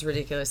it's the most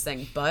ridiculous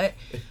thing. But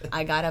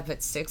I got up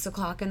at 6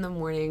 o'clock in the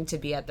morning to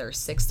be at their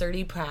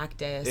 6:30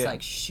 practice,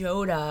 like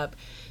showed up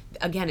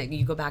again.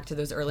 You go back to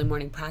those early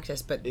morning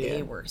practice, but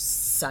they were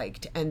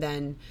psyched. And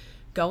then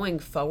going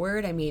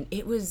forward, I mean,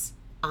 it was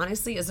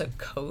honestly, as a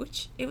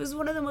coach, it was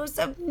one of the most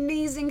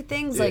amazing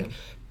things, like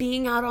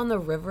being out on the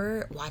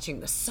river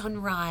watching the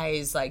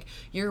sunrise, like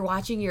you're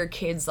watching your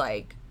kids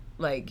like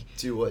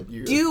do what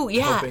you're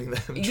helping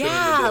them train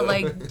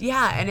to do.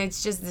 And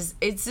it's just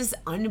this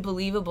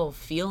unbelievable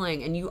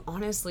feeling, and you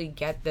honestly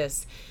get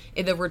this,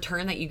 the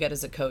return that you get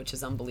as a coach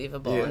is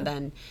unbelievable. And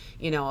then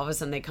all of a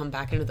sudden they come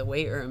back into the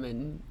weight room,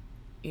 and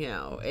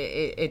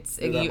it's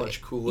you're that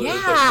much cooler, but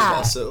you've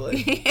also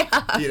like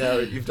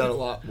you've done a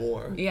lot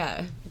more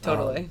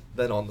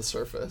than on the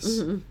surface.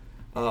 And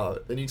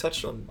you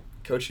touched on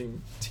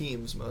coaching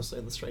teams mostly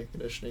in the strength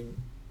conditioning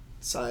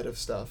side of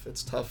stuff.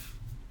 It's tough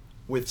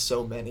with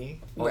so many.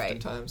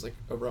 Oftentimes, like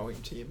a rowing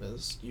team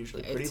is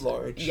usually pretty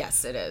large.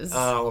 Yes, it is.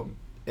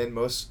 And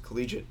most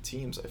collegiate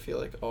teams, I feel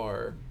like,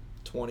 are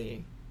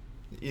 20,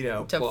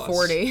 to plus.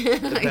 40.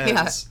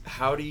 Depends.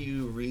 How do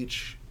you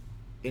reach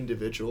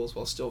individuals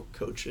while still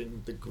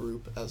coaching the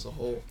group as a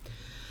whole?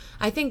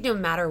 I think no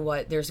matter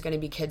what, there's going to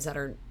be kids that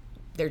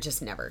they're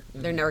just never,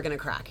 they're never going to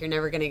crack. You're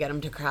never going to get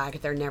them to crack.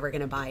 They're never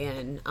going to buy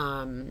in.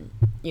 I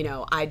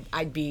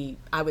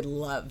would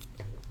love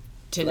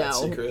to know.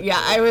 Secret.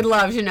 I would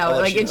love to know.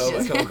 Like, it's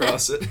just come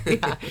across it.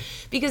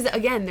 Because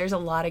again, there's a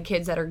lot of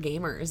kids that are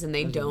gamers, and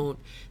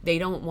they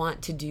don't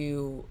want to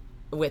do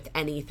with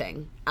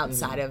anything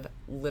outside of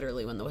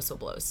literally when the whistle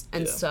blows.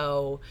 And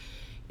so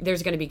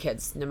there's going to be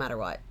kids no matter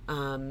what.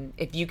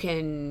 If you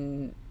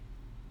can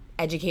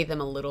educate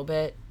them a little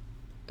bit,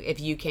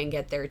 if you can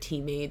get their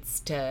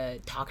teammates to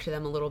talk to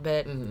them a little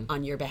bit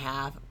on your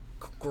behalf,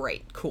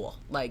 great, cool.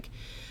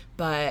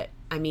 But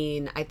I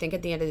mean, I think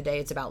at the end of the day,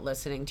 it's about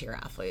listening to your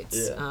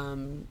athletes,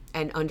 and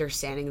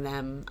understanding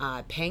them,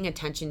 paying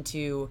attention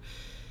to,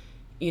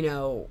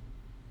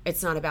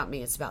 it's not about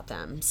me, it's about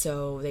them.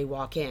 So they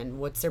walk in,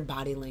 what's their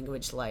body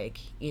language like?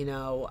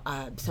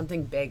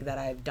 Something big that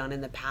I've done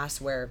in the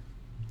past where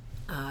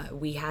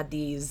we had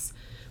these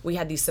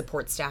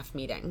support staff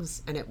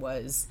meetings, and it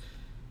was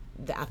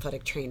the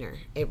athletic trainer,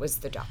 it was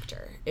the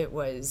doctor, it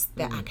was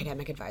the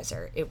academic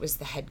advisor, it was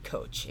the head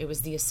coach, it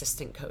was the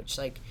assistant coach.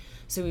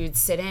 So we would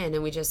sit in, and it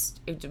was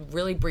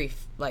really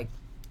brief, like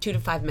 2 to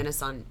 5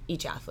 minutes on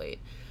each athlete.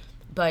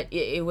 But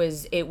it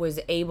was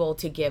able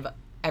to give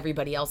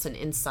everybody else an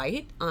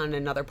insight on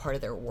another part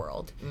of their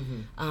world.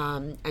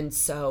 And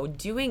so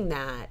doing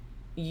that,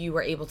 you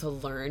were able to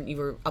learn, you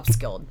were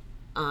upskilled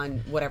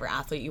on whatever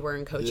athlete you were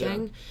in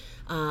coaching.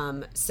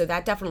 So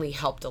that definitely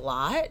helped a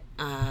lot.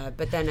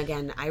 But then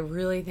again, I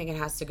really think it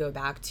has to go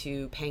back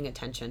to paying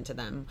attention to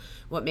them.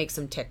 What makes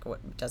them tick,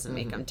 what doesn't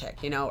make them tick.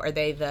 Are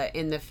they the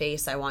in the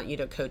face, I want you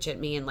to coach at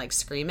me and like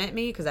scream at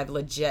me? Because I've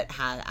legit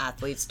had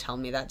athletes tell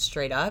me that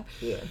straight up.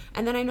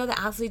 And then I know the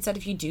athletes that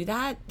if you do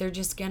that, they're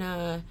just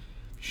gonna,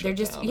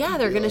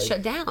 they're gonna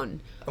shut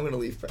down. I'm gonna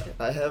leave.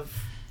 I have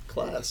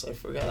class I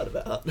forgot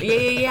about.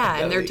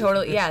 And they're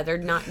totally,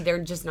 they're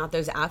just not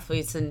those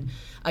athletes. And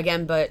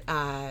again, but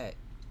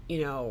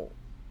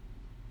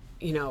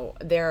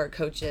there are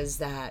coaches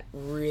that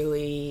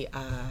really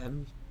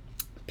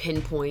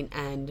pinpoint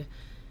and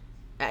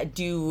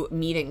do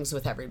meetings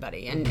with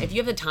everybody. And if you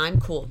have the time,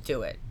 cool,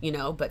 do it,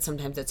 but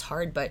sometimes it's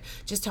hard. But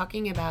just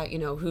talking about,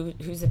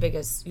 who's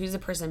the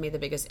person that made the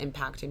biggest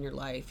impact in your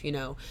life?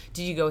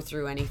 Did you go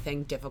through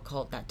anything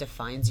difficult that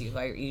defines you?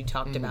 You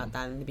talked about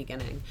that in the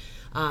beginning.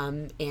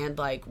 And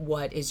like,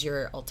 what is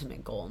your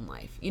ultimate goal in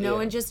life?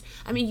 And just,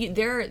 I mean,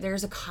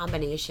 there's a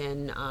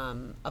combination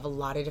of a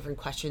lot of different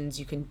questions.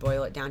 You can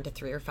boil it down to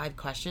 3 or 5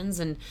 questions.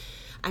 And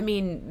I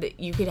mean,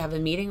 you could have a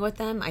meeting with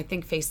them. I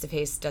think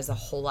face-to-face does a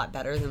whole lot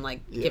better than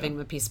like giving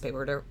them a piece of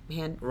paper to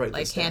hand in. Bring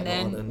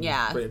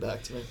it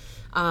back to me.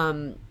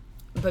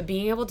 But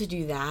being able to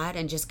do that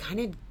and just kind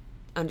of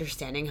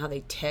understanding how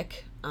they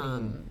tick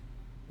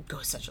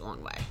goes such a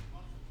long way.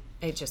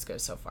 It just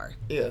goes so far.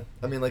 Yeah.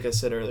 I mean, like I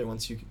said earlier,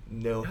 once you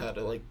know how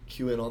to like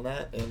cue in on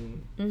that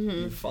and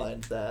you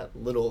find that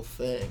little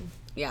thing.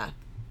 Yeah.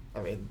 I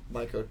mean,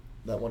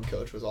 that one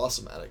coach was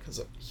awesome at it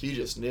because he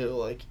just knew,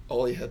 like,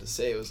 all he had to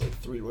say was like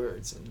 3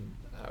 words, and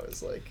I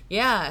was like,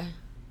 yeah,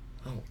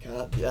 oh my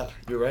God, yeah,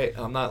 you're right.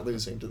 I'm not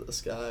losing to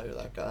this guy or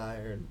that guy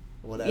or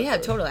whatever. Yeah,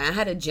 totally. I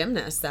had a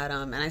gymnast that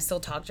and I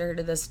still talk to her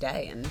to this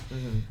day, and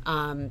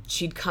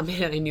she'd come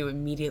in and I knew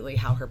immediately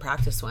how her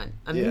practice went.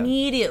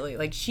 Immediately.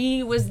 Like,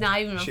 she was not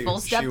even a full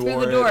step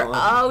through the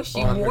door.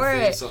 She wore her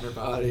it face, on her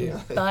body.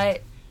 But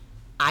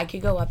I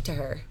could go up to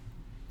her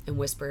and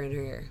whisper in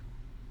her ear,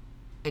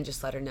 and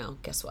just let her know,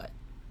 guess what?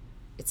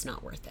 It's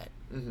not worth it.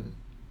 Mm-hmm.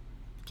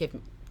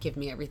 Give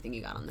me everything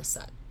you got on this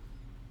set.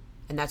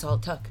 And that's all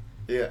it took.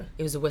 Yeah.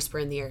 It was a whisper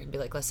in the ear and be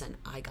like, listen,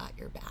 I got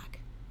your back.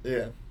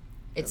 Yeah.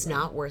 It's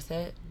not worth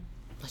it.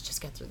 Let's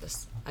just get through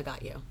this. I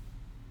got you.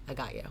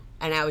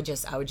 And I would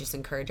just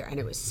encourage her. And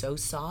it was so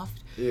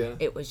soft. Yeah.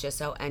 It was just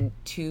so, and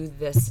to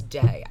this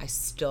day, I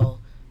still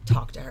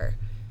talk to her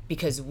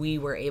because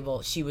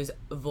she was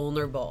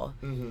vulnerable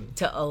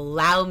to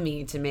allow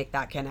me to make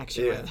that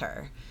connection with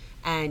her.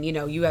 And, you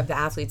know, you have the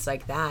athletes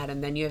like that,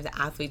 and then you have the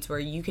athletes where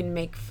you can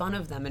make fun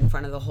of them in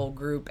front of the whole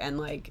group, and,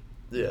 like,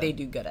 they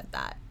do good at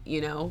that,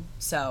 you know?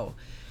 So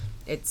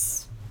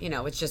it's, you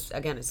know, it's just,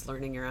 again, it's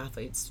learning your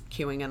athletes,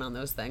 cueing in on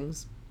those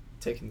things.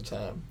 Taking the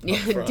time.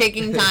 Yeah,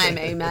 taking time,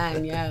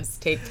 amen, yes,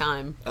 take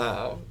time.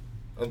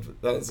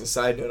 As a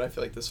side note, I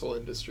feel like this whole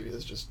industry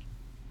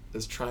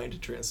is trying to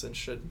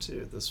transition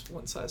to this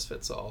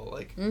one-size-fits-all,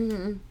 like,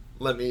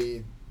 let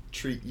me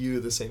treat you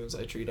the same as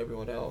I treat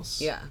everyone else.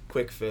 Yeah.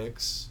 Quick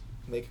fix,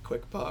 make a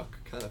quick buck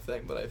kind of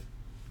thing, but I've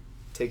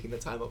taken the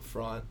time up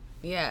front.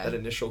 Yeah. That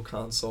initial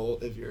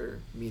consult, if you're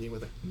meeting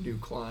with a new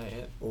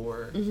client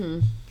or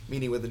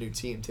meeting with a new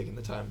team, taking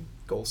the time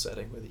goal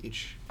setting with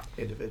each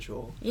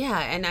individual. Yeah,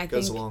 and I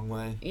goes think a long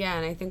way. Yeah,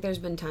 and I think there's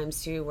been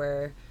times too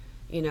where,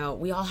 you know,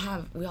 we all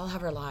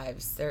have our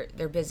lives.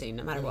 They're busy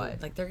no matter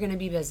what. Like, they're gonna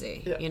be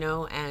busy, you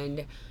know,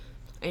 and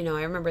you know,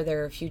 I remember there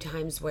were a few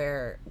times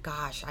where,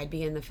 gosh, I'd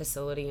be in the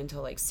facility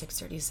until like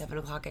 6:30, 7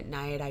 o'clock at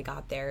night. I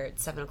got there at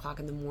 7 o'clock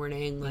in the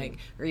morning, like,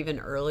 or even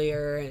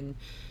earlier. And,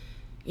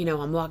 you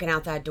know, I'm walking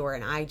out that door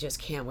and I just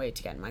can't wait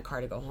to get in my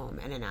car to go home.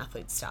 And an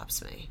athlete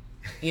stops me,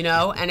 you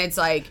know, and it's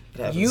like,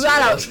 you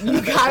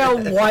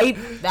gotta wipe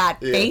that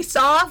face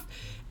off.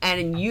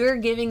 And you're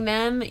giving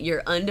them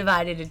your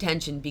undivided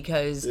attention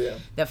because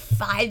the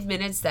 5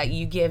 minutes that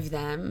you give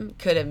them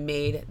could have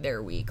made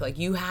their week. Like,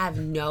 you have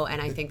and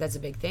I think that's a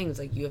big thing. It's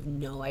like, you have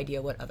no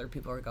idea what other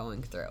people are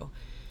going through.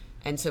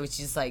 And so it's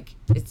just like,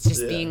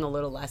 being a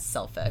little less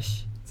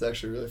selfish. It's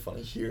actually really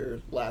funny.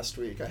 Here, last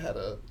week, I had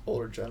an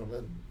older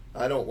gentleman.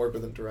 I don't work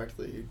with him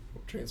directly. He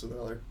trains with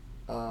another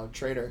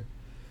trainer.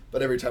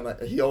 But every time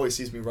he always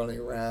sees me running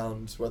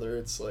around, whether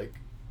it's like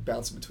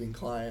bouncing between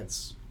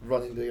clients,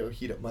 running to go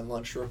heat up my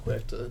lunch real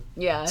quick to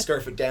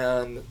scarf it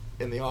down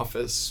in the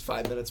office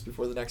 5 minutes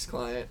before the next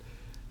client.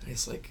 And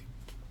he's like,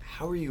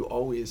 how are you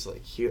always,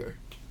 like, here?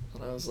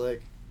 And I was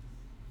like,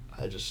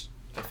 I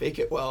fake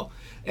it well.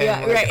 And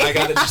I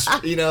gotta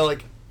just, you know,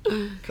 like,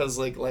 because,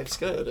 like, life's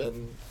good,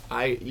 and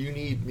you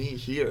need me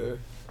here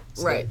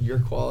so that your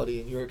quality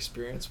and your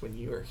experience when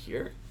you are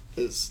here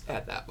is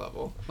at that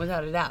level.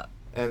 Without a doubt.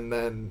 And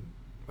then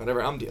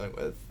whatever I'm dealing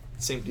with,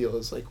 same deal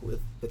as like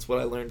it's what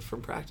I learned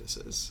from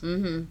practices.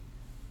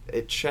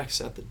 It checks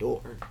at the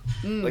door.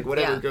 Like,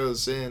 whatever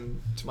goes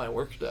in to my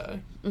work day,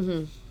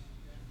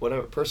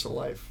 whatever personal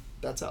life,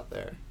 that's out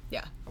there.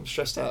 Yeah. I'm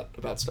stressed out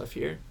about stuff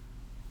here.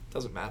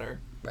 Doesn't matter.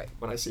 Right.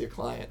 When I see a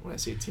client, when I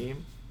see a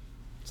team,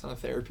 it's not a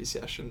therapy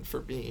session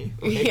for me.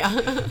 Like,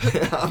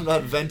 I'm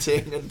not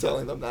venting and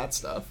telling them that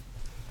stuff.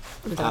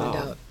 Without a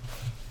doubt.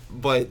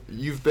 But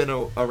you've been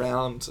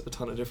around a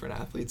ton of different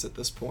athletes at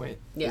this point.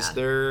 Yeah. Is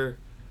there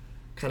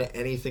kind of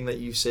anything that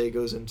you say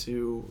goes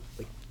into,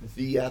 like,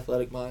 the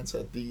athletic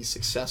mindset, the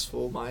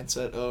successful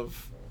mindset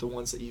of the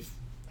ones that you've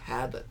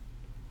had that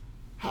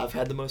have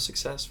had the most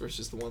success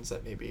versus the ones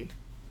that maybe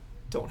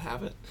don't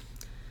have it?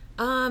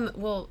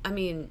 Well, I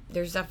mean,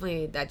 there's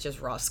definitely that just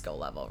raw skill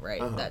level,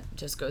 right? That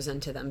just goes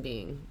into them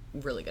being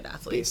really good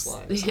athletes.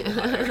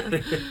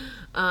 Baseline.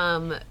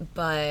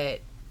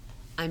 But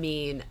I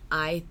mean,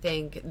 I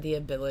think the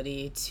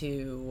ability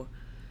to,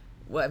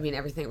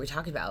 everything we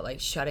talked about,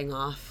 like shutting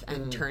off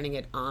and turning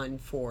it on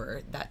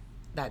for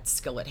that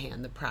skill at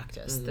hand, the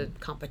practice, the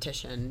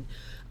competition,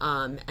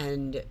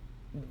 and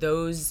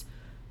those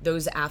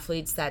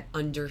athletes that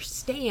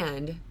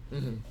understand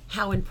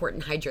how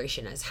important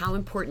hydration is, how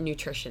important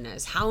nutrition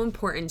is, how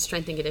important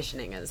strength and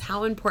conditioning is,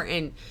 how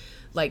important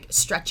like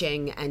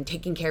stretching and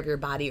taking care of your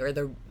body, or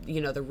the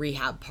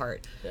rehab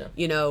part.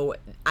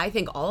 I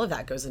think all of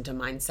that goes into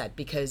mindset,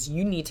 because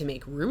you need to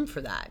make room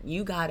for that.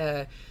 You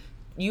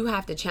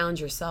have to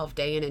challenge yourself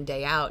day in and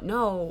day out.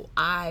 No,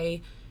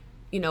 I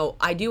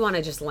do want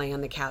to just lay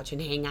on the couch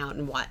and hang out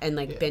and watch and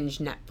binge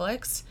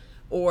Netflix,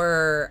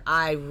 or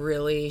I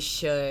really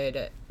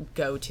should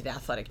go to the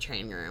athletic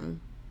training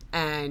room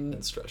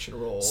and stretch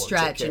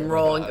and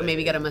roll and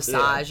maybe get a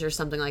massage or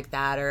something like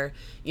that. Or,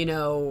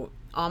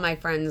 all my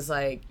friends,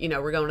 like,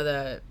 we're going to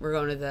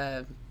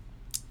the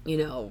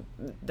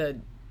the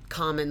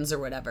Commons or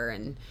whatever,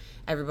 and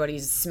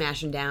everybody's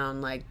smashing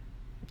down like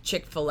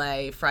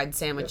Chick-fil-A fried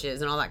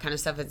sandwiches and all that kind of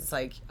stuff. It's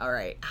like, all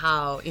right,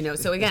 how,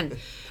 so again,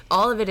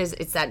 all of it is,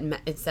 it's that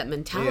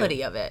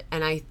mentality of it.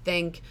 And I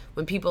think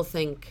when people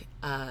think,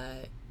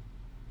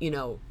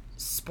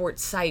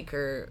 sports psych,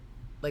 or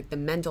like the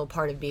mental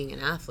part of being an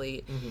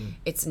athlete,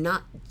 it's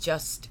not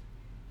just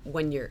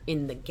when you're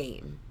in the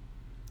game.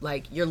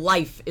 Like, your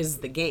life is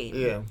the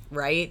game,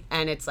 right?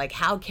 And it's like,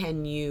 how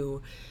can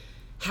you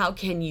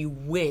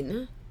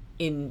win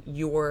in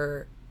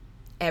your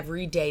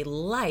everyday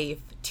life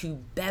to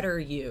better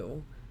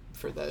you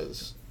for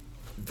those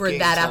for game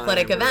that time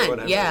athletic or event,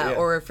 whatever,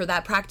 or for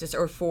that practice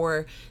or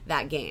for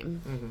that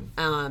game.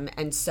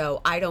 And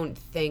so I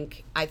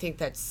think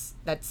that's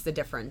the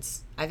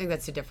difference. I think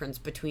that's the difference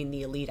between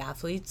the elite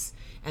athletes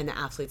and the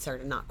athletes that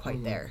are not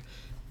quite there.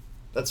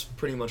 That's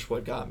pretty much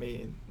what got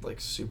me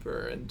like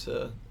super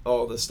into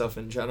all this stuff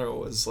in general.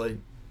 Was like,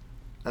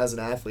 as an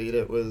athlete,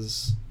 it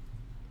was,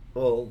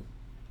 well,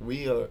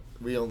 we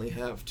only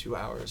have 2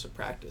 hours of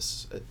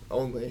practice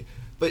only,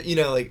 but you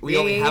know, like we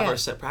only have our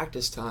set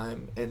practice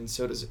time, and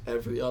so does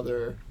every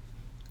other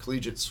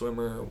collegiate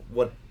swimmer,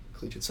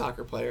 collegiate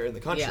soccer player in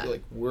the country.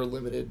 Like, we're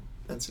limited.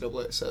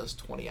 NCAA says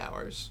 20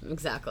 hours.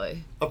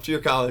 Exactly. Up to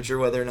your college or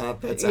whether or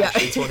not that's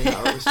actually 20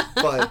 hours,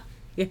 but.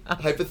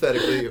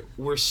 Hypothetically,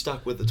 we're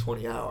stuck with the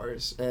 20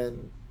 hours,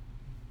 and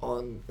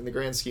in the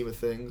grand scheme of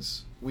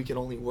things, we can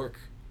only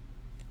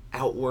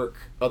outwork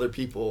other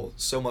people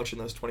so much in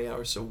those 20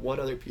 hours. So what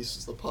other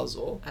pieces of the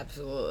puzzle?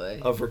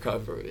 Absolutely. Of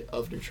recovery,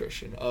 of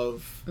nutrition,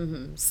 of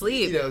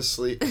sleep.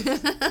 Sleep.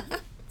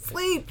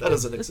 Sleep. That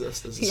doesn't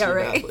exist as a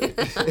student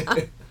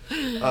athlete.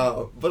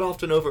 But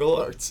often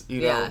overlooked,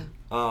 you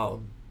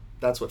know.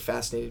 That's what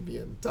fascinated me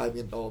in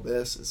diving into all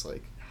this, is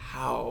like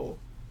how...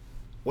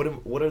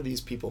 What are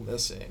these people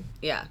missing?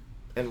 Yeah.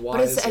 And why?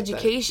 But it's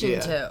education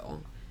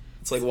too.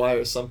 It's like, why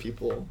are some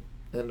people,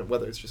 and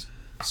whether it's just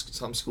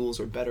some schools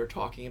are better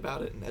talking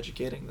about it and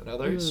educating than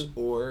others,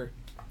 or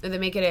and they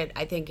make it.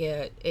 I think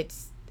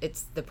it's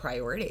the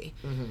priority.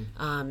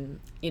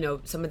 You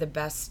know, some of the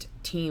best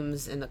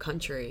teams in the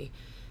country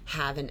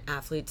have an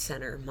athlete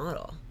center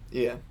model.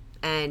 Yeah.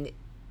 And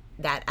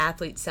that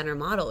athlete center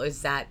model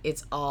is that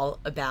it's all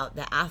about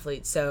the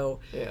athlete. So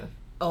yeah.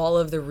 All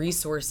of the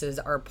resources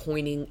are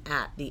pointing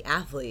at the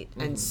athlete.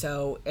 And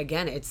so,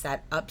 again, it's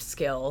that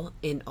upskill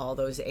in all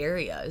those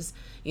areas.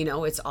 You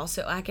know, it's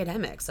also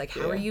academics. Like,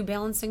 how are you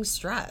balancing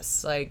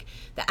stress? Like,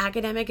 the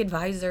academic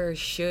advisor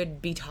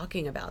should be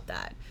talking about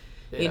that.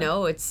 Yeah. You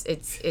know, it's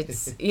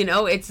you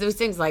know, it's those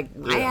things like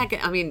I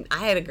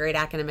had a great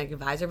academic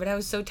advisor, but I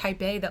was so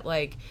type A that,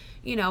 like,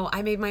 you know,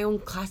 I made my own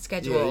class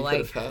schedule. Yeah,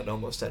 you could have had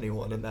almost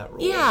anyone in that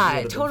role.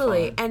 Yeah,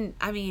 totally. And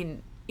I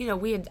mean, you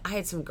know, I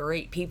had some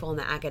great people in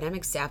the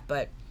academic staff,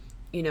 but,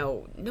 you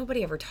know,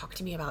 nobody ever talked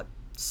to me about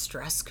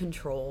stress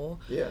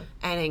control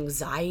and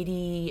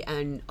anxiety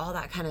and all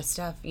that kind of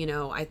stuff. You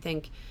know, I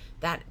think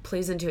that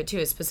plays into it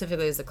too,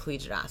 specifically as a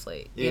collegiate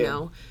athlete, you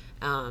know?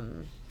 I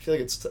feel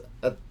like it's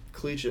a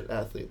collegiate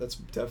athlete that's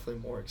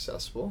definitely more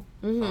accessible.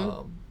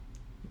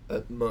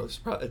 At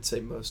most, I'd say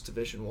most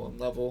Division I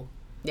level.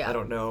 Yeah. I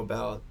don't know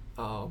about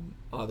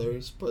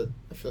others, but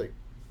I feel like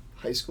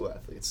high school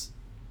athletes,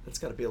 that's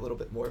got to be a little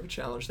bit more of a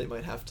challenge. They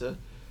might have to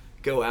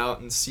go out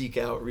and seek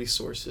out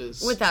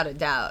resources. Without a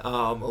doubt.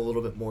 A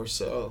little bit more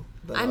so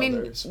than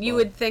others. You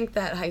would think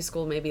that high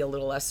school may be a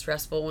little less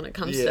stressful when it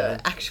comes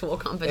to actual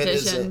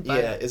competition.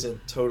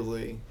 Isn't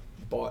totally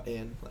bought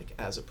in, like,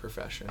 as a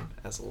profession,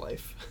 as a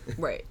life.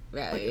 Right.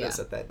 Yeah, like it is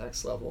at that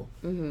next level.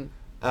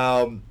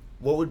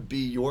 What would be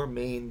your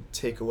main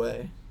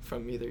takeaway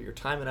from either your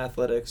time in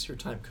athletics, your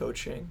time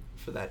coaching,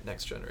 for that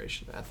next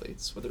generation of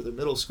athletes? Whether they're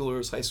middle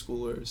schoolers, high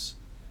schoolers,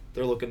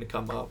 they're looking to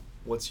come up.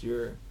 What's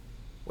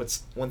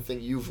one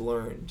thing you've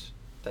learned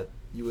that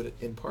you would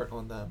impart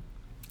on them?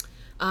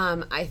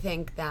 I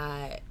think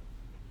that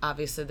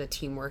obviously the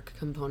teamwork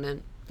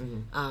component,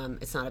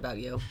 it's not about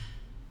you.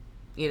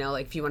 You know,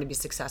 like, if you want to be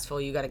successful,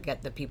 you got to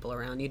get the people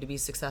around you to be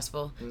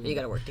successful, and you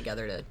got to work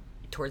together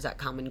towards that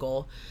common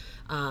goal.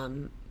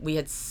 We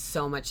had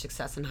so much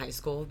success in high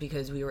school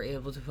because we were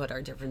able to put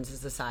our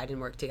differences aside and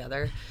work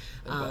together.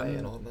 And buy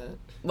in on that.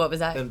 What was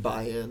that? And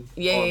buy in.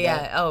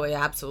 Yeah. Oh,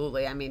 yeah,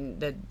 absolutely. I mean,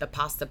 the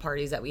pasta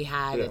parties that we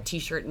had,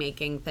 T-shirt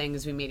making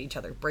things, we made each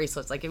other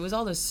bracelets. Like, it was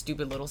all this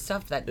stupid little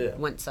stuff that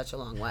went such a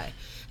long way.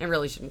 And I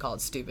really shouldn't call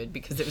it stupid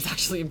because it was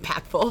actually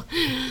impactful.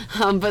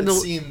 But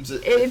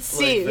it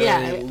seemed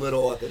very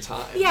little at the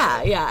time.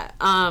 Yeah.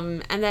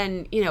 And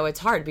then, you know, it's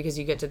hard because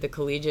you get to the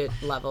collegiate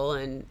level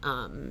and,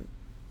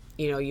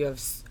 you know, you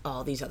have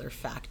all these other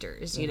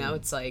factors, you know,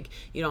 it's like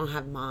you don't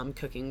have mom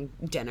cooking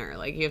dinner,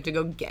 like you have to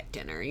go get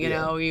dinner, you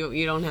know,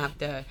 you don't have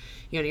to,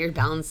 you know, you're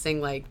balancing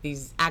like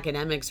these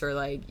academics where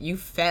like you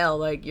fail,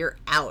 like you're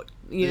out,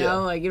 you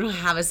know, like you don't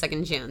have a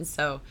second chance.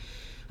 So,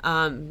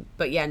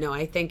 but yeah, no,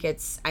 I think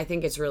it's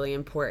really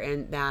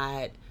important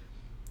that,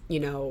 you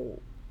know,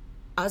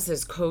 us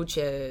as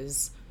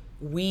coaches,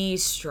 we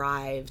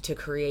strive to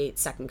create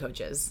second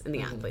coaches in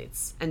the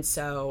athletes. And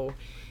so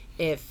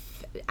if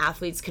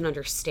athletes can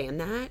understand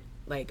that,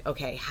 like,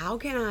 okay, how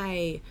can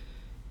I,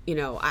 you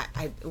know,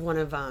 one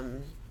of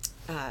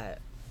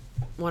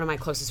my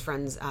closest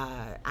friends,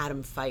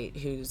 Adam Feit,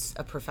 who's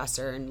a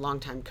professor and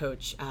longtime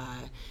coach,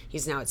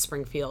 he's now at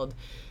Springfield.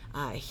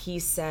 He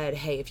said,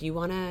 hey, if you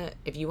wanna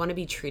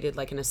be treated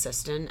like an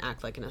assistant,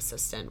 act like an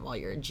assistant while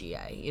you're a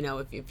GA. You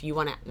know, if you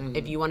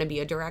wanna be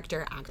a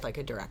director, act like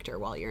a director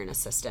while you're an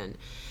assistant.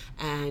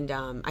 And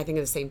I think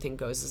the same thing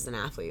goes as an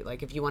athlete.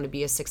 Like, if you want to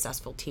be a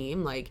successful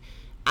team, like,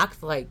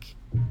 act like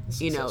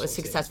a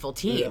successful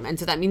team. And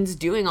so that means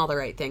doing all the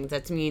right things.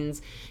 That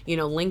means,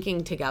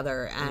 linking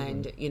together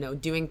and,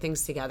 doing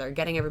things together,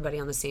 getting everybody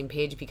on the same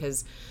page,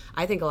 because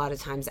I think a lot of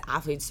times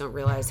athletes don't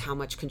realize how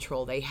much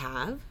control they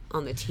have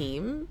on the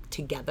team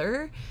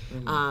together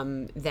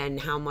than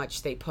how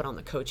much they put on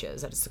the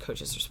coaches. That it's the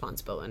coach's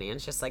responsibility. And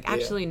it's just like,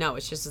 actually, no,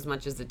 it's just as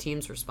much as the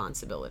team's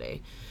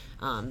responsibility.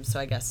 So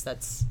I guess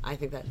I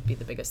think that'd be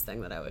the biggest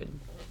thing that I would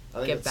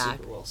give back.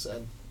 Super well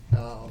said.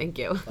 Thank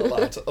you. a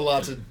lot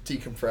to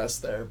decompress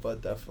there,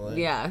 but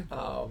definitely. Yeah.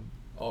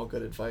 All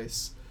good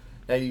advice.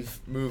 Now you've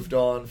moved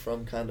on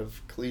from kind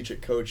of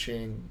collegiate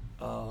coaching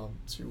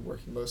to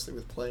working mostly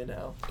with Play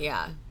now.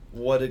 Yeah.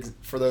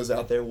 For those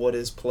out there, what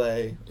is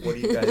Play? What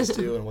do you guys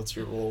do, and what's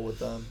your role with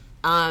them?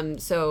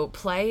 So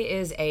Play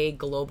is a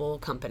global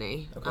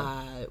company.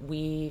 Okay.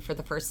 We, for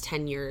the first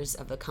 10 years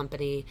of the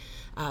company,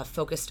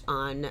 focused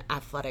on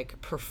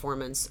athletic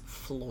performance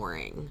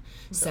flooring. Okay.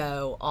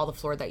 So all the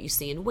floor that you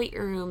see in weight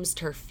rooms,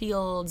 turf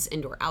fields,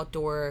 indoor,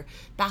 outdoor,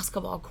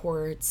 basketball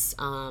courts,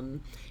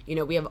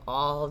 we have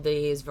all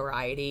these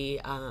variety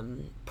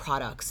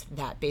products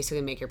that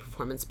basically make your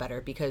performance better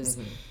because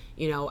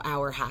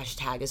our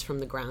hashtag is from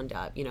the ground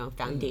up,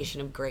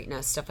 foundation of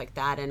greatness, stuff like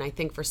that. And I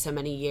think for so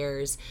many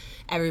years,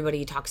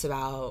 everybody talks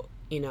about,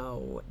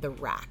 the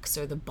racks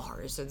or the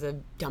bars or the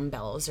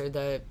dumbbells or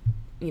the,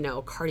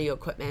 cardio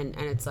equipment.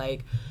 And it's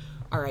like,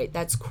 all right,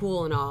 that's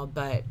cool and all,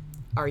 but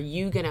are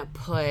you going to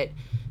put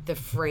the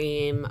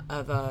frame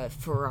of a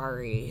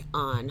Ferrari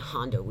on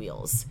Honda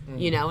wheels, and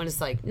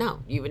it's like, no,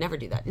 you would never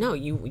do that. No,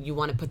 you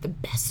want to put the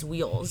best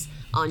wheels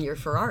on your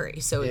Ferrari.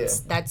 So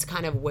that's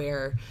kind of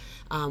where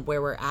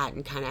we're at,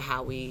 and kind of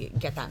how we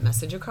get that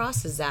message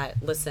across is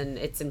that, listen,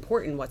 it's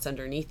important what's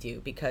underneath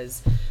you,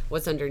 because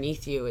what's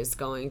underneath you is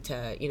going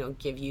to,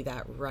 give you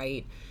that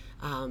right,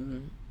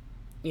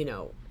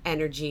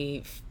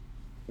 energy,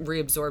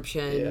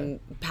 reabsorption,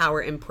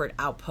 power input,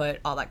 output,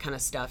 all that kind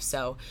of stuff.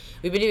 So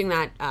we've been doing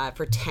that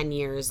for 10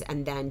 years,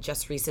 and then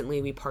just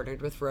recently we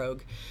partnered with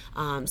Rogue.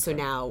 So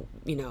now,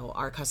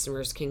 our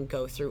customers can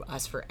go through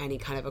us for any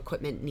kind of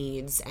equipment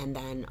needs, and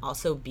then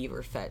also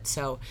Beaver Fit.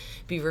 So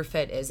Beaver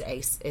Fit is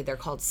they're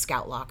called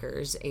Scout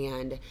Lockers,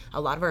 and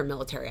a lot of our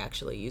military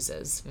actually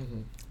uses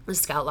the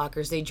Scout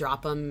Lockers. They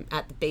drop them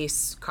at the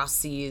base, cross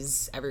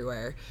seas,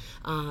 everywhere.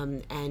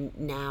 And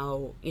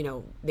now,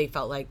 they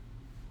felt like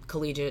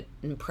collegiate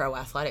and pro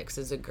athletics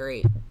is a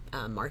great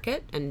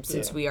market, and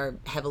since we are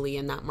heavily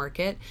in that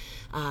market,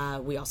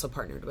 we also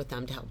partnered with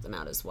them to help them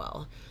out as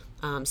well.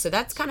 So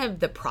that's kind of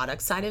the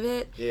product side of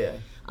it.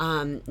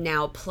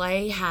 Now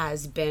Play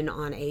has been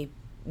on a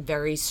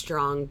very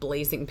strong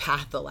blazing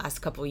path the last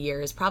couple of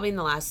years, probably in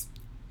the last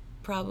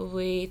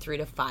 3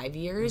 to 5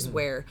 years,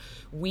 where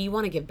we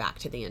want to give back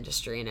to the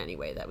industry in any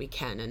way that we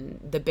can. And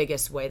the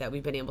biggest way that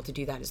we've been able to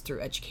do that is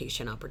through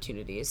education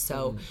opportunities.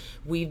 So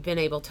we've been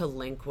able to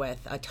link with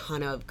a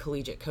ton of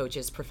collegiate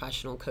coaches,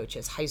 professional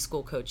coaches, high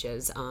school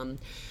coaches,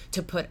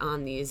 to put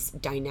on these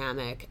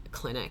dynamic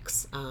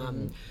clinics,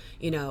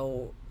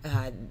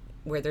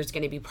 where there's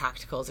going to be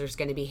practicals, there's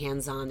going to be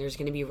hands-on, there's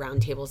going to be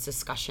roundtables,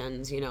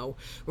 discussions,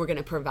 we're going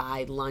to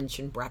provide lunch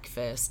and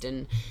breakfast,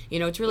 and,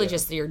 it's really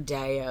just your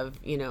day of,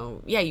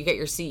 you get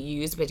your seat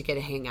used, but you get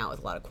to hang out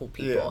with a lot of cool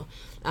people.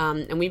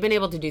 And we've been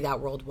able to do that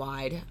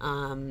worldwide.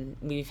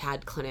 We've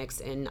had clinics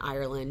in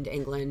Ireland,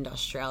 England,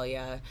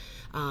 Australia,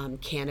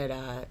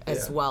 Canada,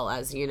 as well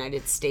as the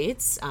United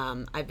States.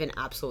 I've been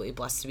absolutely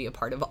blessed to be a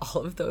part of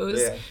all of those,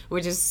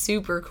 which is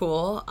super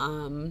cool.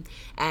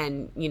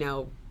 And,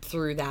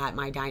 through that,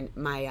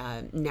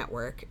 my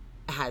network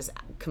has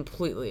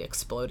completely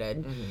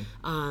exploded.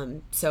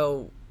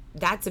 So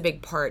that's a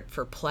big part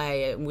for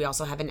Play. We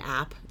also have an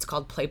app. It's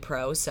called Play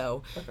Pro.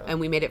 So, and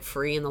we made it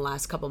free in the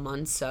last couple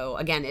months. So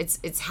again,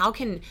 it's how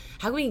can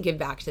we give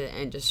back to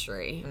the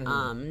industry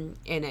in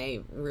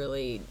a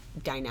really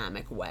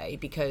dynamic way?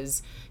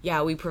 Because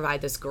we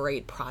provide this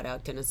great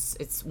product, and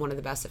it's one of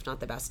the best, if not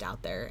the best,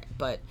 out there.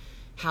 But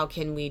how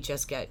can we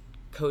just get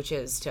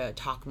coaches to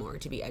talk more,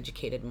 to be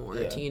educated more,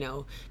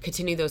 to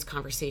continue those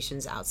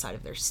conversations outside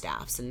of their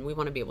staffs, and we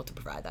want to be able to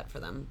provide that for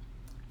them.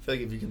 I feel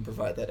like if you can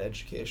provide that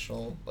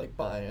educational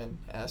buy-in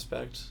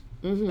aspect,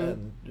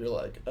 and you're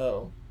like,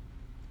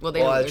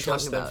 I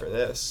trust them for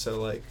this,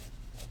 so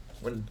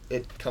when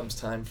it comes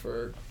time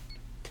for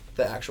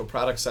the actual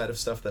product side of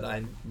stuff that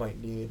I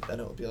might need, then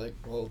it'll be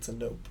it's a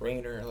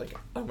no-brainer.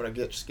 I'm gonna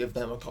just give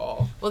them a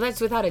call. Well, that's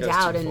without a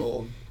doubt.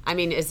 And I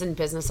mean, isn't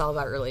business all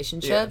about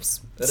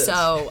relationships? Yeah,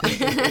 so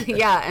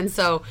and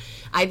so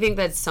I think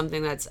that's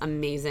something that's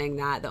amazing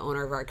that the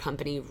owner of our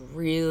company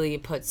really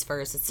puts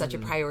first. It's such a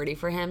priority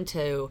for him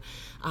to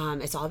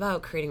it's all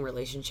about creating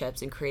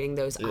relationships and creating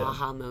those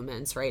aha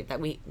moments, right, that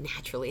we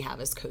naturally have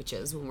as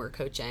coaches when we're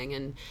coaching,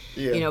 and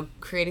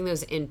creating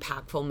those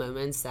impactful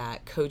moments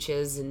that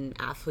coaches and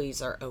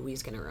athletes are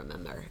always going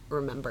to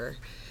remember.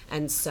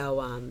 And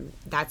so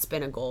that's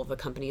been a goal of the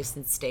company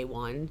since day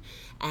one.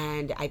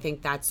 And I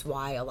think that's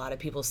why a lot of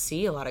people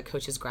see a lot of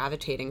coaches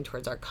gravitating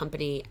towards our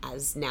company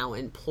as now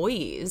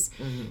employees,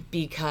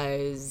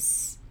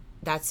 because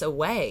that's a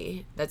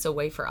way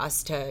for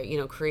us to, you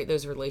know, create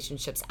those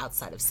relationships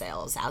outside of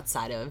sales,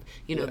 outside of,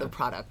 you know, the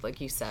product, like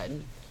you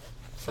said.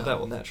 So that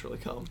will naturally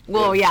come.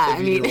 Well, if I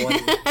mean,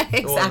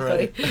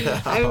 exactly.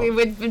 Right. I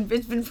mean,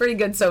 it's been pretty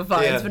good so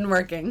far. It's been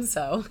working,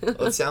 so.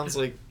 Well, it sounds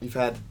like you've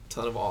had a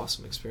ton of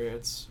awesome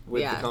experience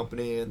with the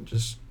company and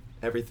just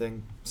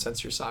everything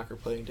since your soccer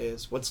playing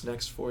days. What's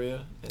next for you,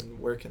 and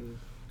where can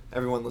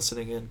everyone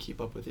listening in keep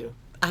up with you?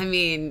 I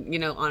mean, you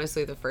know,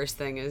 honestly, the first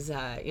thing is,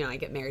 you know, I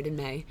get married in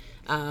May.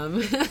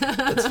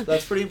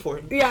 That's pretty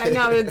important. Yeah,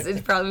 no,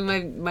 it's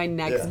probably my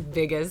next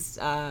biggest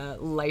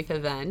life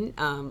event.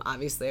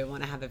 Obviously, I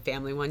want to have a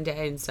family one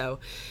day, and so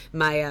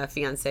my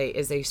fiance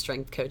is a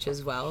strength coach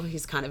as well.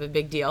 He's kind of a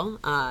big deal,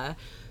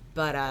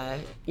 but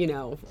you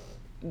know,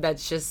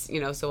 that's just,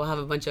 you know, so we'll have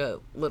a bunch of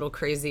little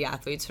crazy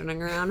athletes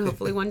running around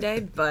hopefully one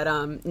day. But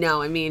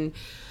no, I mean,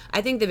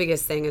 I think the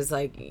biggest thing is,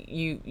 like,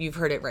 you've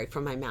heard it right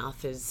from my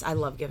mouth, is I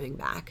love giving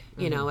back.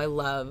 You know, I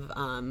love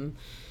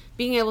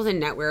being able to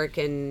network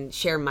and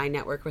share my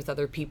network with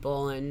other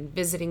people, and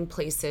visiting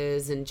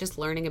places and just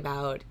learning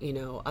about, you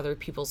know, other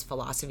people's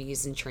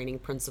philosophies and training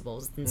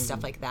principles and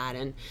stuff like that.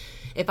 And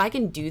if I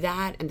can do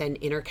that and then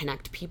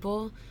interconnect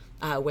people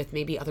with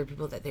maybe other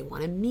people that they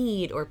want to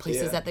meet or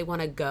places that they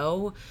want to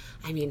go,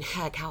 I mean,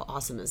 heck, how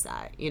awesome is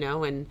that, you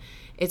know? And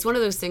it's one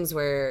of those things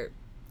where,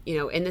 you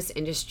know, in this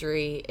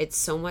industry, it's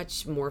so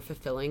much more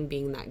fulfilling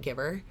being that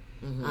giver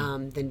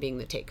than being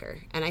the taker.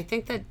 And I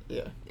think that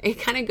it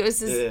kind of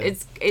goes,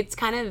 it's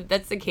kind of,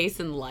 that's the case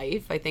in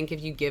life. I think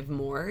if you give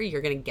more,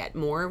 you're going to get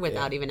more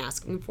without even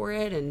asking for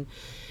it. And,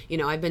 you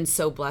know, I've been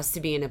so blessed to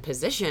be in a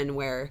position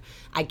where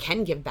I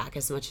can give back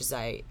as much as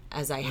I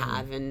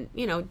have. And,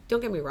 you know,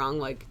 don't get me wrong,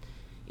 like,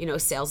 you know,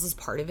 sales is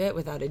part of it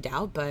without a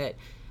doubt. But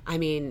I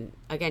mean,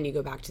 again, you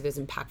go back to those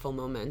impactful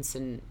moments,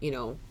 and, you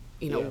know,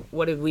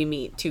 what did we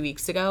meet 2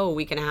 weeks ago, a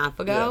week and a half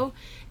ago?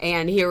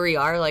 And here we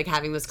are, like,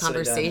 having this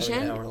conversation.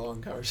 Having an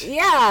hour-long conversation.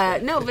 Yeah,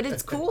 no, but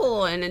it's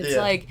cool. And it's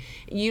like,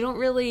 you don't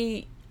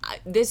really,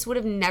 this would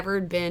have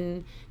never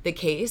been the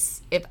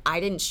case if I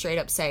didn't straight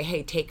up say,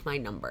 hey, take my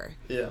number.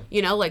 Yeah.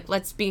 You know, like,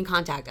 let's be in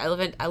contact. I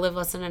live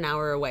less than an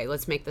hour away.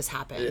 Let's make this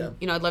happen. Yeah.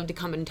 You know, I'd love to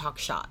come and talk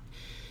shop.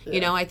 Yeah.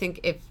 You know, I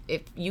think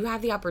if you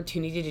have the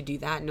opportunity to do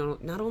that,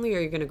 not only are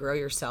you going to grow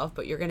yourself,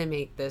 but you're going to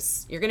make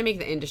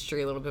the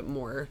industry a little bit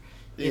more,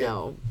 you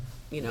know,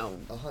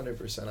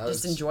 100%.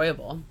 Just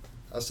enjoyable.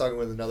 I was talking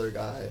with another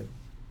guy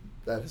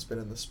that has been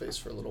in the space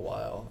for a little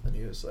while, and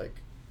he was like,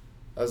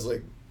 I was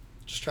like,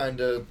 just trying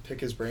to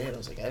pick his brain. I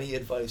was like, any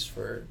advice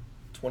for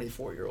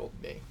 24-year-old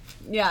me?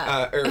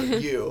 Yeah. Or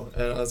you?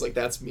 And I was like,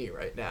 that's me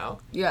right now.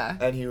 Yeah.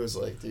 And he was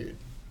like, dude,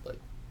 like,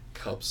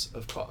 cups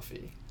of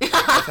coffee.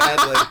 I've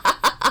had, like,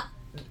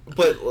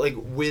 but, like,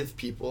 with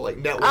people, like,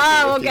 networking.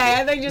 Oh, with okay.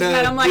 people. I think just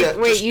meant, I'm like,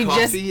 wait, you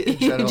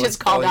just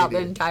called out the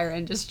need. Entire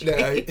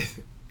industry.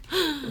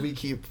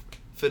 No,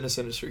 fitness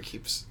industry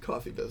keeps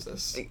coffee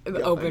business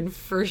going. Open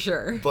for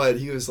sure. But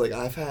he was like,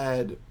 I've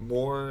had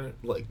more,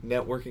 like,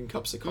 networking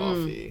cups of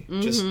coffee,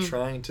 just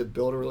trying to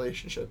build a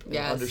relationship and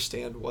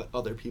understand what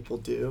other people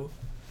do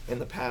in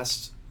the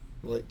past,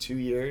 like, 2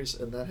 years,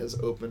 and that has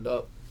opened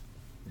up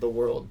the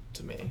world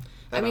to me.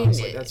 And I was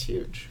like, that's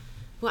huge.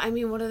 Well, I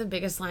mean, one of the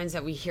biggest lines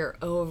that we hear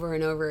over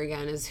and over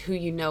again is who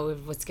you know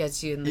is what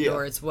gets you in the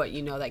door. It's what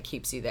you know that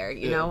keeps you there,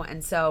 you know?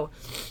 And so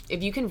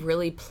if you can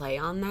really play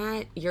on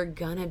that, you're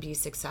going to be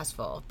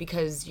successful,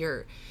 because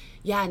you're,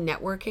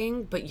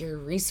 networking, but your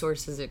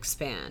resources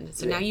expand.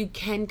 So now you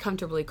can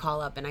comfortably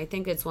call up. And I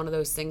think it's one of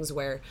those things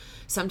where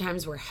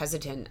sometimes we're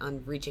hesitant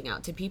on reaching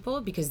out to people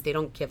because they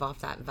don't give off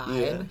that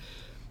vibe. Yeah.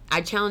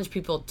 I challenge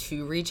people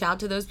to reach out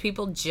to those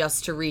people,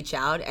 just to reach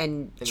out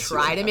and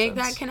try to make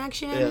that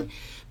connection. Yeah.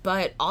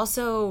 But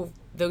also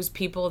those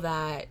people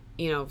that,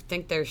 you know,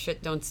 think their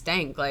shit don't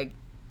stink, like,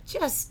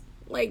 just,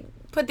 like,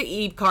 put the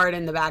E card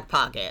in the back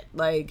pocket.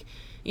 Like,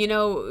 you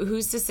know,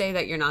 who's to say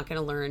that you're not going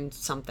to learn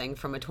something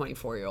from a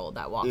 24-year-old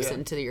that walks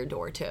into your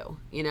door too,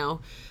 you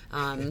know?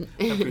 I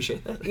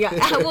appreciate that. Yeah,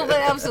 well,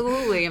 but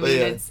absolutely. I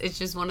mean, it's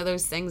just one of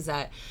those things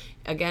that,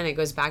 again, it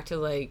goes back to,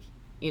 like,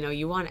 you know,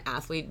 you want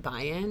athlete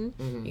buy-in,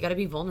 you got to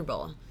be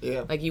vulnerable.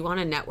 Yeah. Like, you want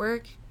to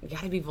network, you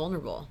got to be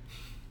vulnerable,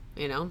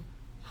 you know?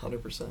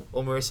 100%.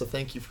 Well, Marissa,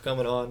 thank you for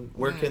coming on.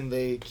 Where can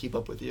they keep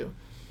up with you?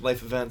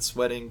 Life events,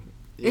 wedding,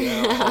 you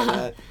know, all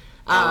that.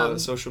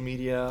 Social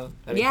media.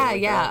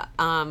 Yeah.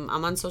 I'm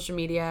on social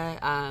media.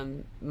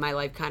 My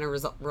life kind of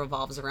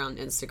revolves around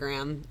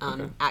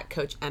Instagram, at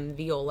Coach M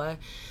Viola.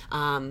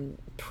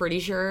 Pretty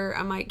sure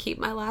I might keep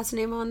my last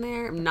name on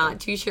there. I'm not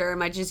too sure. I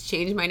might just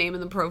change my name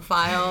in the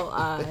profile.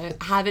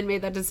 Haven't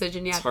made that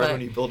decision yet. It's hard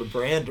when you build a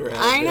brand around it.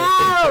 I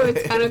know.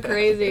 It's kind of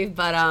crazy.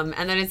 But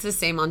and then it's the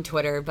same on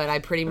Twitter. But I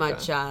pretty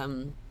much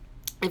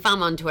if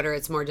I'm on Twitter,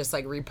 it's more just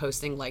like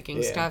reposting,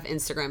 liking stuff.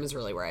 Instagram is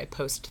really where I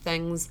post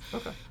things.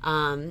 Okay.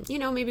 You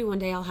know, maybe one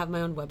day I'll have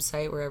my own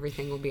website where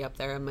everything will be up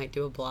there. I might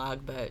do a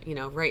blog, but you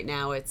know, right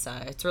now it's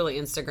really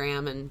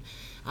Instagram.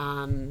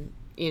 And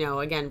you know,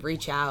 again,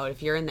 reach out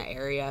if you're in the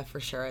area, for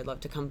sure. I'd love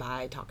to come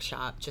by, talk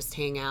shop, just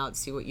hang out,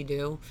 see what you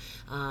do.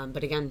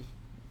 But again,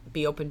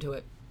 be open to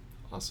it.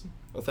 Awesome.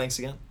 Well, thanks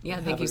again. Yeah,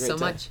 thank you so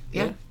much.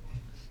 Yeah.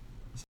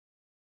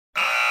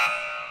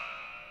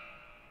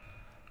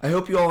 I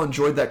hope you all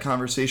enjoyed that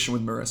conversation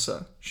with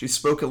Marissa. She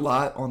spoke a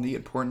lot on the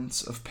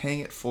importance of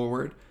paying it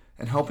forward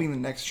and helping the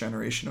next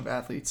generation of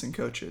athletes and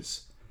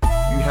coaches.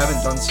 If you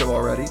haven't done so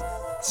already,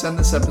 send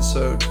this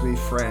episode to a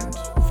friend,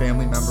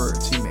 family member, or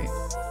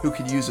teammate who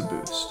could use a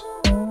boost.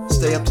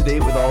 Stay up to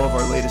date with all of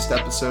our latest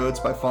episodes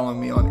by following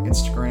me on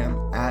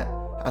Instagram at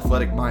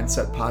Athletic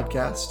Mindset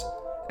Podcast.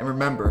 And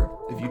remember,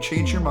 if you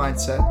change your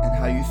mindset and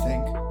how you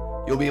think,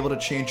 you'll be able to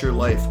change your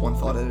life one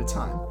thought at a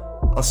time.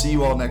 I'll see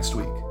you all next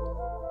week.